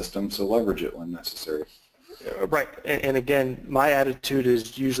CAD system, so leverage it when necessary. Right, and again, my attitude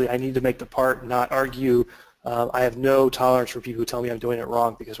is usually I need to make the part, not argue. I have no tolerance for people who tell me I'm doing it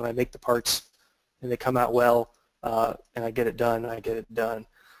wrong, because when I make the parts and they come out well and I get it done, I get it done.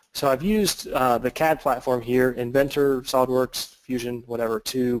 So I've used the CAD platform here, Inventor, SolidWorks, Fusion, whatever,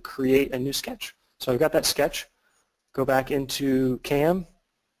 to create a new sketch. So I've got that sketch. Go back into CAM,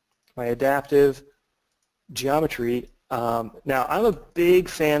 my adaptive geometry. Now, I'm a big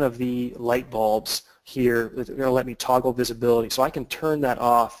fan of the light bulbs here. They're going to let me toggle visibility, so I can turn that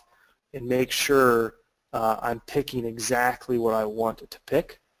off and make sure I'm picking exactly what I want it to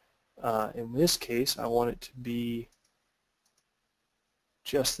pick. In this case, I want it to be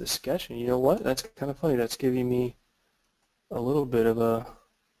just the sketch, and you know what? That's kind of funny. That's giving me a little bit of a,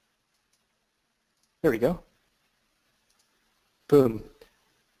 there we go. Boom.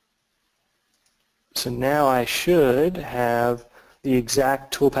 So now I should have the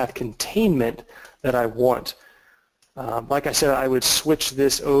exact toolpath containment that I want. Like I said, I would switch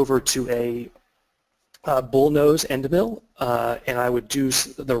this over to a bullnose end mill, and I would do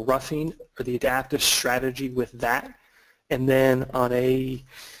the roughing, or the adaptive strategy with that. And then on a,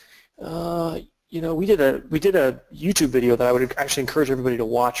 we did a YouTube video that I would actually encourage everybody to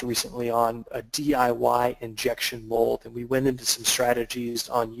watch recently on a DIY injection mold, and we went into some strategies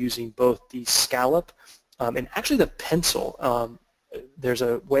on using both the scallop and actually the pencil. There's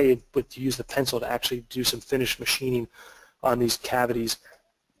a way to use the pencil to actually do some finished machining on these cavities.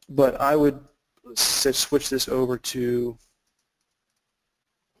 But I would switch this over to,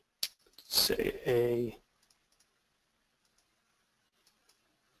 say, a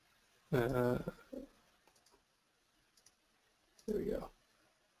there we go.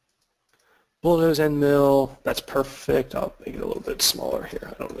 Bullnose end mill, that's perfect. I'll make it a little bit smaller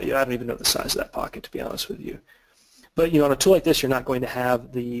here. I don't even know the size of that pocket, to be honest with you. But on a tool like this, you're not going to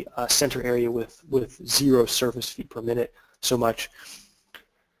have the center area with 0 surface feet per minute so much.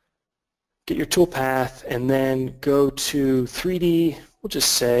 Get your tool path and then go to 3D. We'll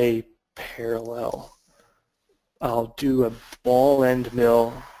just say parallel. I'll do a ball end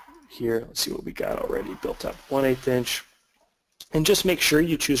mill here. Let's see what we got already built up. 1/8 inch. And just make sure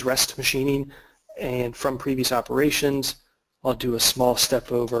you choose rest machining, and from previous operations I'll do a small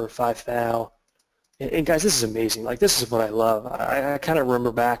step over 5 thou. And guys, this is amazing. Like, this is what I love. I kind of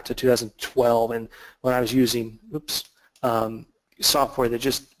remember back to 2012 and when I was using software that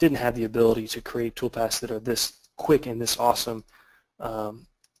just didn't have the ability to create toolpaths that are this quick and this awesome.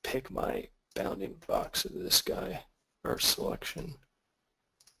 Pick my bounding box of this guy, or selection.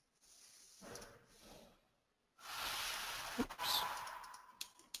 Oops.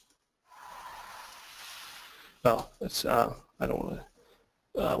 Well, that's I don't want to.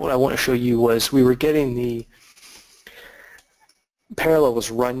 What I want to show you was we were getting the parallel was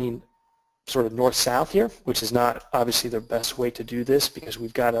running sort of north-south here, which is not obviously the best way to do this because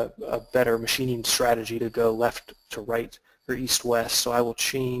we've got a better machining strategy to go left to right or east-west. So I will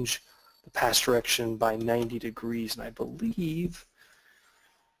change the pass direction by 90 degrees, and I believe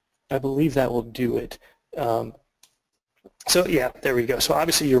that will do it. So yeah, there we go. So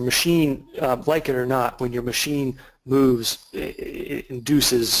obviously your machine, like it or not, when your machine moves, it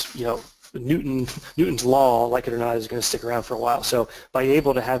induces, Newton's law, like it or not, is going to stick around for a while. So by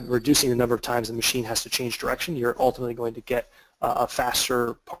able to have reducing the number of times the machine has to change direction, you're ultimately going to get a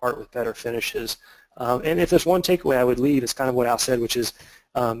faster part with better finishes. And if there's one takeaway I would leave, it's kind of what Al said, which is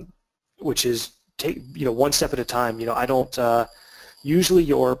take one step at a time. I don't. Usually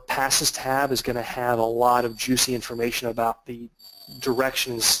your passes tab is going to have a lot of juicy information about the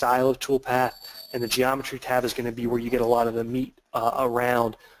direction and style of toolpath, and the geometry tab is going to be where you get a lot of the meat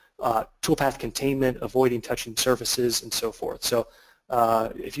around toolpath containment, avoiding touching surfaces, and so forth. So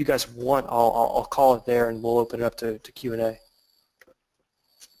if you guys want, I'll call it there, and we'll open it up to Q&A.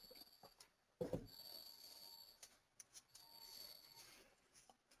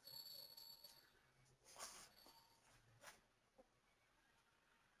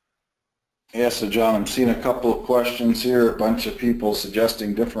 Yeah, so John, I'm seeing a couple of questions here, a bunch of people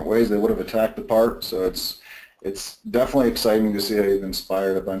suggesting different ways they would have attacked the part, so it's definitely exciting to see how you've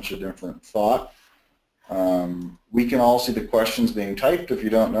inspired a bunch of different thought. We can all see the questions being typed. If you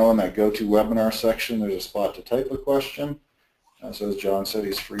don't know, in that GoToWebinar section, there's a spot to type a question. So as John said,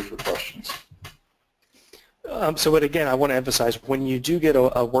 he's free for questions. So again, I want to emphasize, when you do get a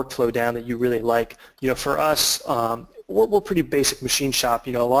workflow down that you really like, for us, we're pretty basic machine shop.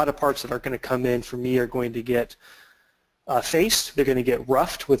 A lot of parts that are going to come in for me are going to get faced. They're going to get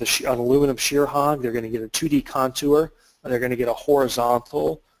roughed with an aluminum shear hog. They're going to get a 2D contour. They're going to get a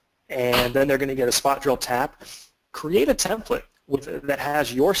horizontal, and then they're going to get a spot drill tap. Create a template that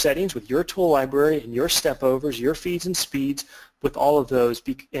has your settings with your tool library and your step overs, your feeds and speeds, with all of those,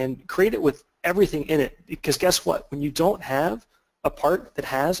 and create it with everything in it. Because guess what? When you don't have a part that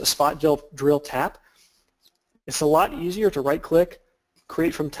has a spot drill tap, it's a lot easier to right-click,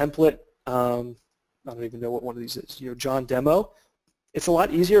 create from template. I don't even know what one of these is. John Demo. It's a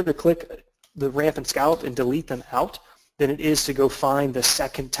lot easier to click the ramp and scallop and delete them out than it is to go find the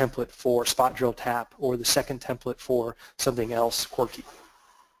second template for spot drill tap or the second template for something else quirky.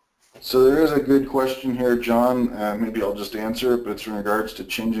 So there is a good question here, John. Maybe I'll just answer it, but it's in regards to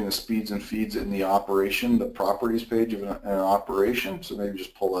changing the speeds and feeds in the operation, the properties page of an operation. So maybe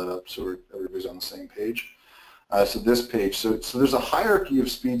just pull that up so everybody's on the same page. So this page, so there's a hierarchy of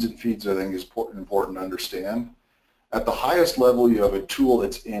speeds and feeds I think is important to understand. At the highest level, you have a tool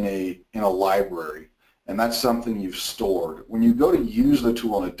that's in a library, and that's something you've stored. When you go to use the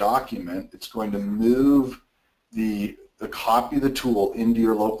tool in a document, it's going to move the copy of the tool into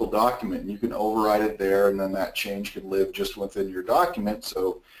your local document, and you can override it there, and then that change can live just within your document.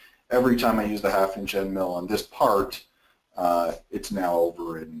 So every time I use the 1/2 inch end mill on this part, it's now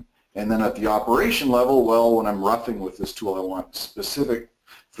over in And then at the operation level, well, when I'm roughing with this tool, I want specific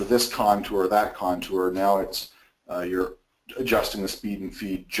for this contour, that contour. Now it's you're adjusting the speed and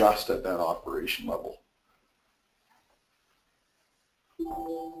feed just at that operation level.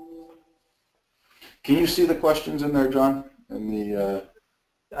 Can you see the questions in there, John? In the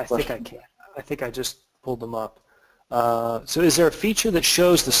I think I can. I think I just pulled them up. So is there a feature that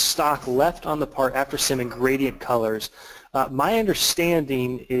shows the stock left on the part after simming gradient colors? My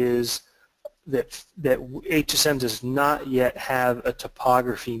understanding is that HSM does not yet have a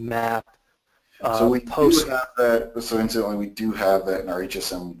topography map. So we do have that. So incidentally, we do have that in our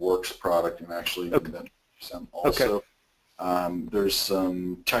HSM Works product, and actually okay. in HSM also. Okay. There's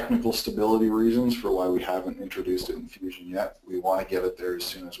some technical stability reasons for why we haven't introduced it in Fusion yet. We want to get it there as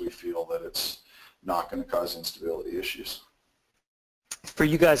soon as we feel that it's not going to cause instability issues. For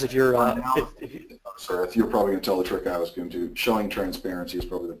you guys, if you're if you're probably going to tell the trick I was going to, showing transparency is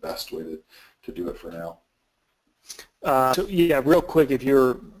probably the best way to do it for now. So yeah, real quick, if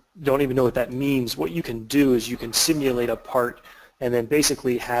you don't even know what that means, what you can do is you can simulate a part and then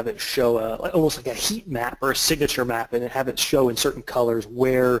basically have it show almost like a heat map or a signature map, and have it show in certain colors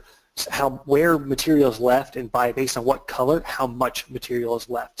where material is left, and based on what color, how much material is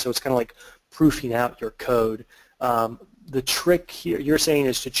left. So it's kind of like proofing out your code. The trick here you're saying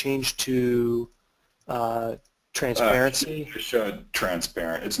is to change to transparency. Show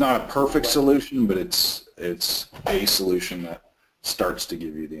transparent. It's not a perfect solution, but it's a solution that starts to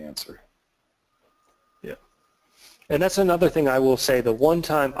give you the answer. Yeah, and that's another thing I will say. The one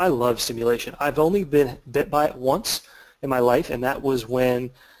time I love simulation, I've only been bit by it once in my life, and that was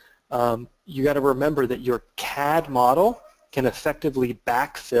when you got to remember that your CAD model can effectively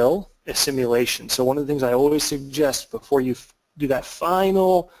backfill a simulation. So one of the things I always suggest before you do that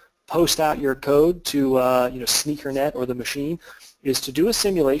final post out your code to SneakerNet or the machine is to do a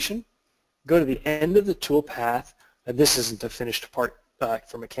simulation, go to the end of the toolpath, and this isn't a finished part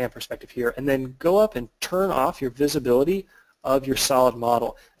from a CAM perspective here, and then go up and turn off your visibility of your solid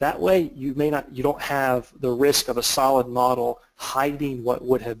model. That way you don't have the risk of a solid model hiding what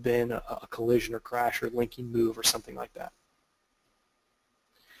would have been a collision or crash or linking move or something like that.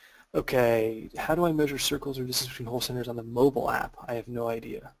 Okay, how do I measure circles or distance between hole centers on the mobile app? I have no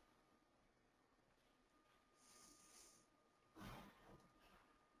idea.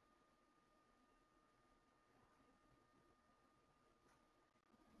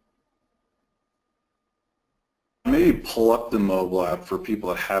 Maybe pull up the mobile app for people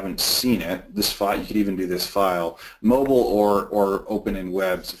that haven't seen it. This file, you could even do this file, mobile or open in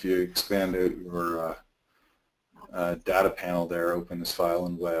web. So if you expand out your data panel there, open this file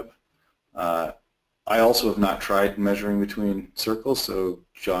in web. I also have not tried measuring between circles, so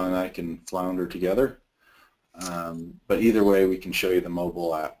John and I can flounder together. But either way, we can show you the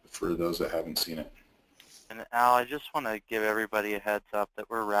mobile app for those that haven't seen it. And Al, I just want to give everybody a heads up that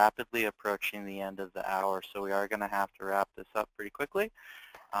we're rapidly approaching the end of the hour, so we are going to have to wrap this up pretty quickly.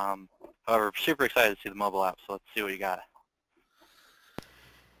 However, super excited to see the mobile app, so let's see what you got.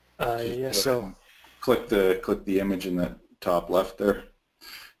 Yeah, so click the image in the top left there,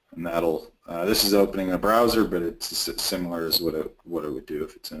 and that'll. This is opening a browser, but it's similar as what it would do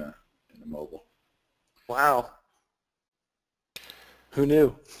if it's in a mobile. Wow. Who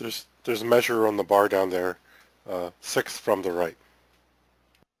knew? There's a measure on the bar down there, 6th from the right.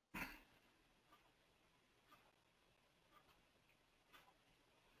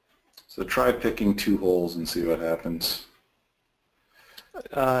 So try picking 2 holes and see what happens.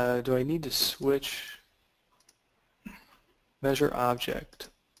 Do I need to switch measure object?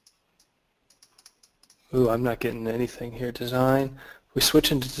 Ooh, I'm not getting anything here. Design. We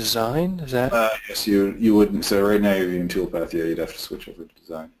switch into design? Is that? Yes, you wouldn't. So right now you're in toolpath. Yeah, you'd have to switch over to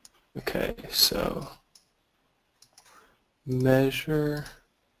design. Okay, so measure.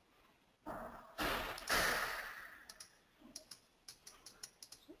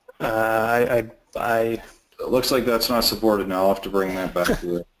 It looks like that's not supported now. I'll have to bring that back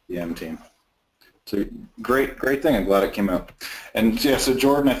to the M team. So great thing. I'm glad it came out. And yeah, so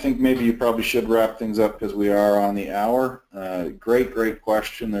Jordan, I think maybe you probably should wrap things up because we are on the hour. Great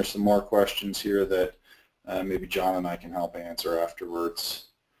question. There's some more questions here that maybe John and I can help answer afterwards.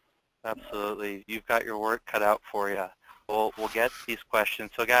 Absolutely. You've got your work cut out for you. We'll get these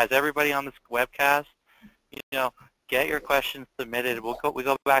questions. So guys, everybody on this webcast, get your questions submitted. We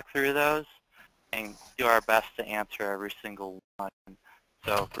go back through those and do our best to answer every single one.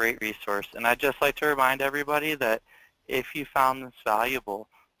 So great resource. And I'd just like to remind everybody that if you found this valuable,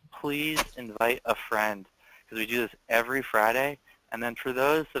 please invite a friend because we do this every Friday. And then for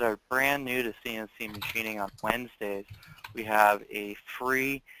those that are brand new to CNC machining on Wednesdays, we have a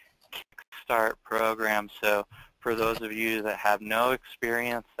free start program. So for those of you that have no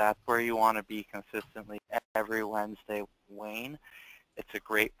experience, that's where you want to be consistently every Wednesday, Wayne. It's a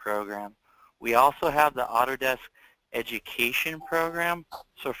great program. We also have the Autodesk education program.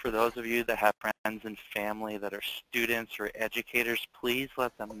 So for those of you that have friends and family that are students or educators, please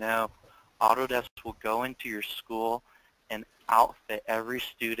let them know Autodesk will go into your school and outfit every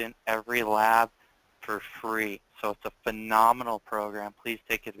student, every lab for free. So it's a phenomenal program. Please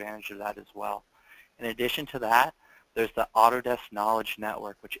take advantage of that as well. In addition to that, there's the Autodesk Knowledge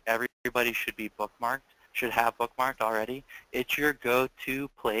Network, which everybody should be bookmarked, should have bookmarked already. It's your go-to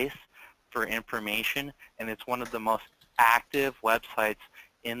place for information, and it's one of the most active websites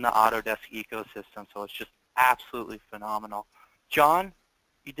in the Autodesk ecosystem, so it's just absolutely phenomenal. John,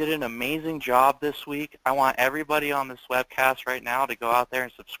 you did an amazing job this week. I want everybody on this webcast right now to go out there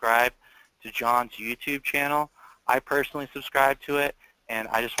and subscribe to John's YouTube channel. I personally subscribe to it, and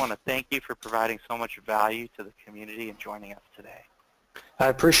I just want to thank you for providing so much value to the community and joining us today. I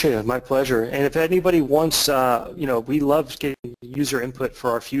appreciate it. My pleasure. And if anybody wants, we love getting user input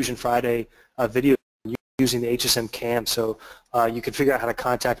for our Fusion Friday video using the HSM cam. So you can figure out how to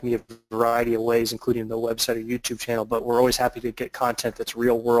contact me a variety of ways, including the website or YouTube channel. But we're always happy to get content that's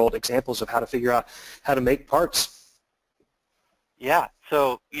real-world examples of how to figure out how to make parts. Yeah.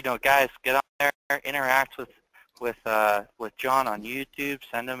 So guys, get on there, interact with John on YouTube.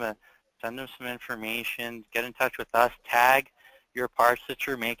 Send him some information. Get in touch with us. Tag your parts that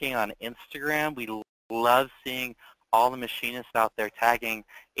you're making on Instagram. We love seeing all the machinists out there tagging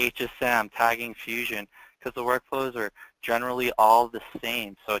HSM, tagging Fusion, because the workflows are generally all the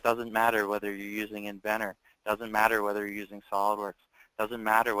same. So it doesn't matter whether you're using Inventor. It doesn't matter whether you're using SolidWorks. It doesn't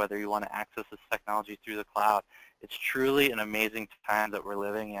matter whether you want to access this technology through the cloud. It's truly an amazing time that we're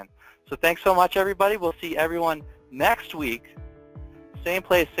living in. So thanks so much, everybody. We'll see everyone next week. Same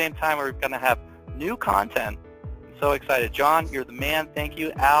place, same time. We're going to have new content. So excited. John, you're the man. Thank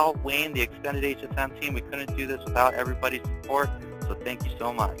you. Al, Wayne, the extended HSM team. We couldn't do this without everybody's support, so thank you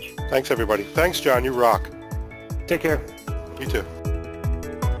so much. Thanks, everybody. Thanks, John. You rock. Take care. You too.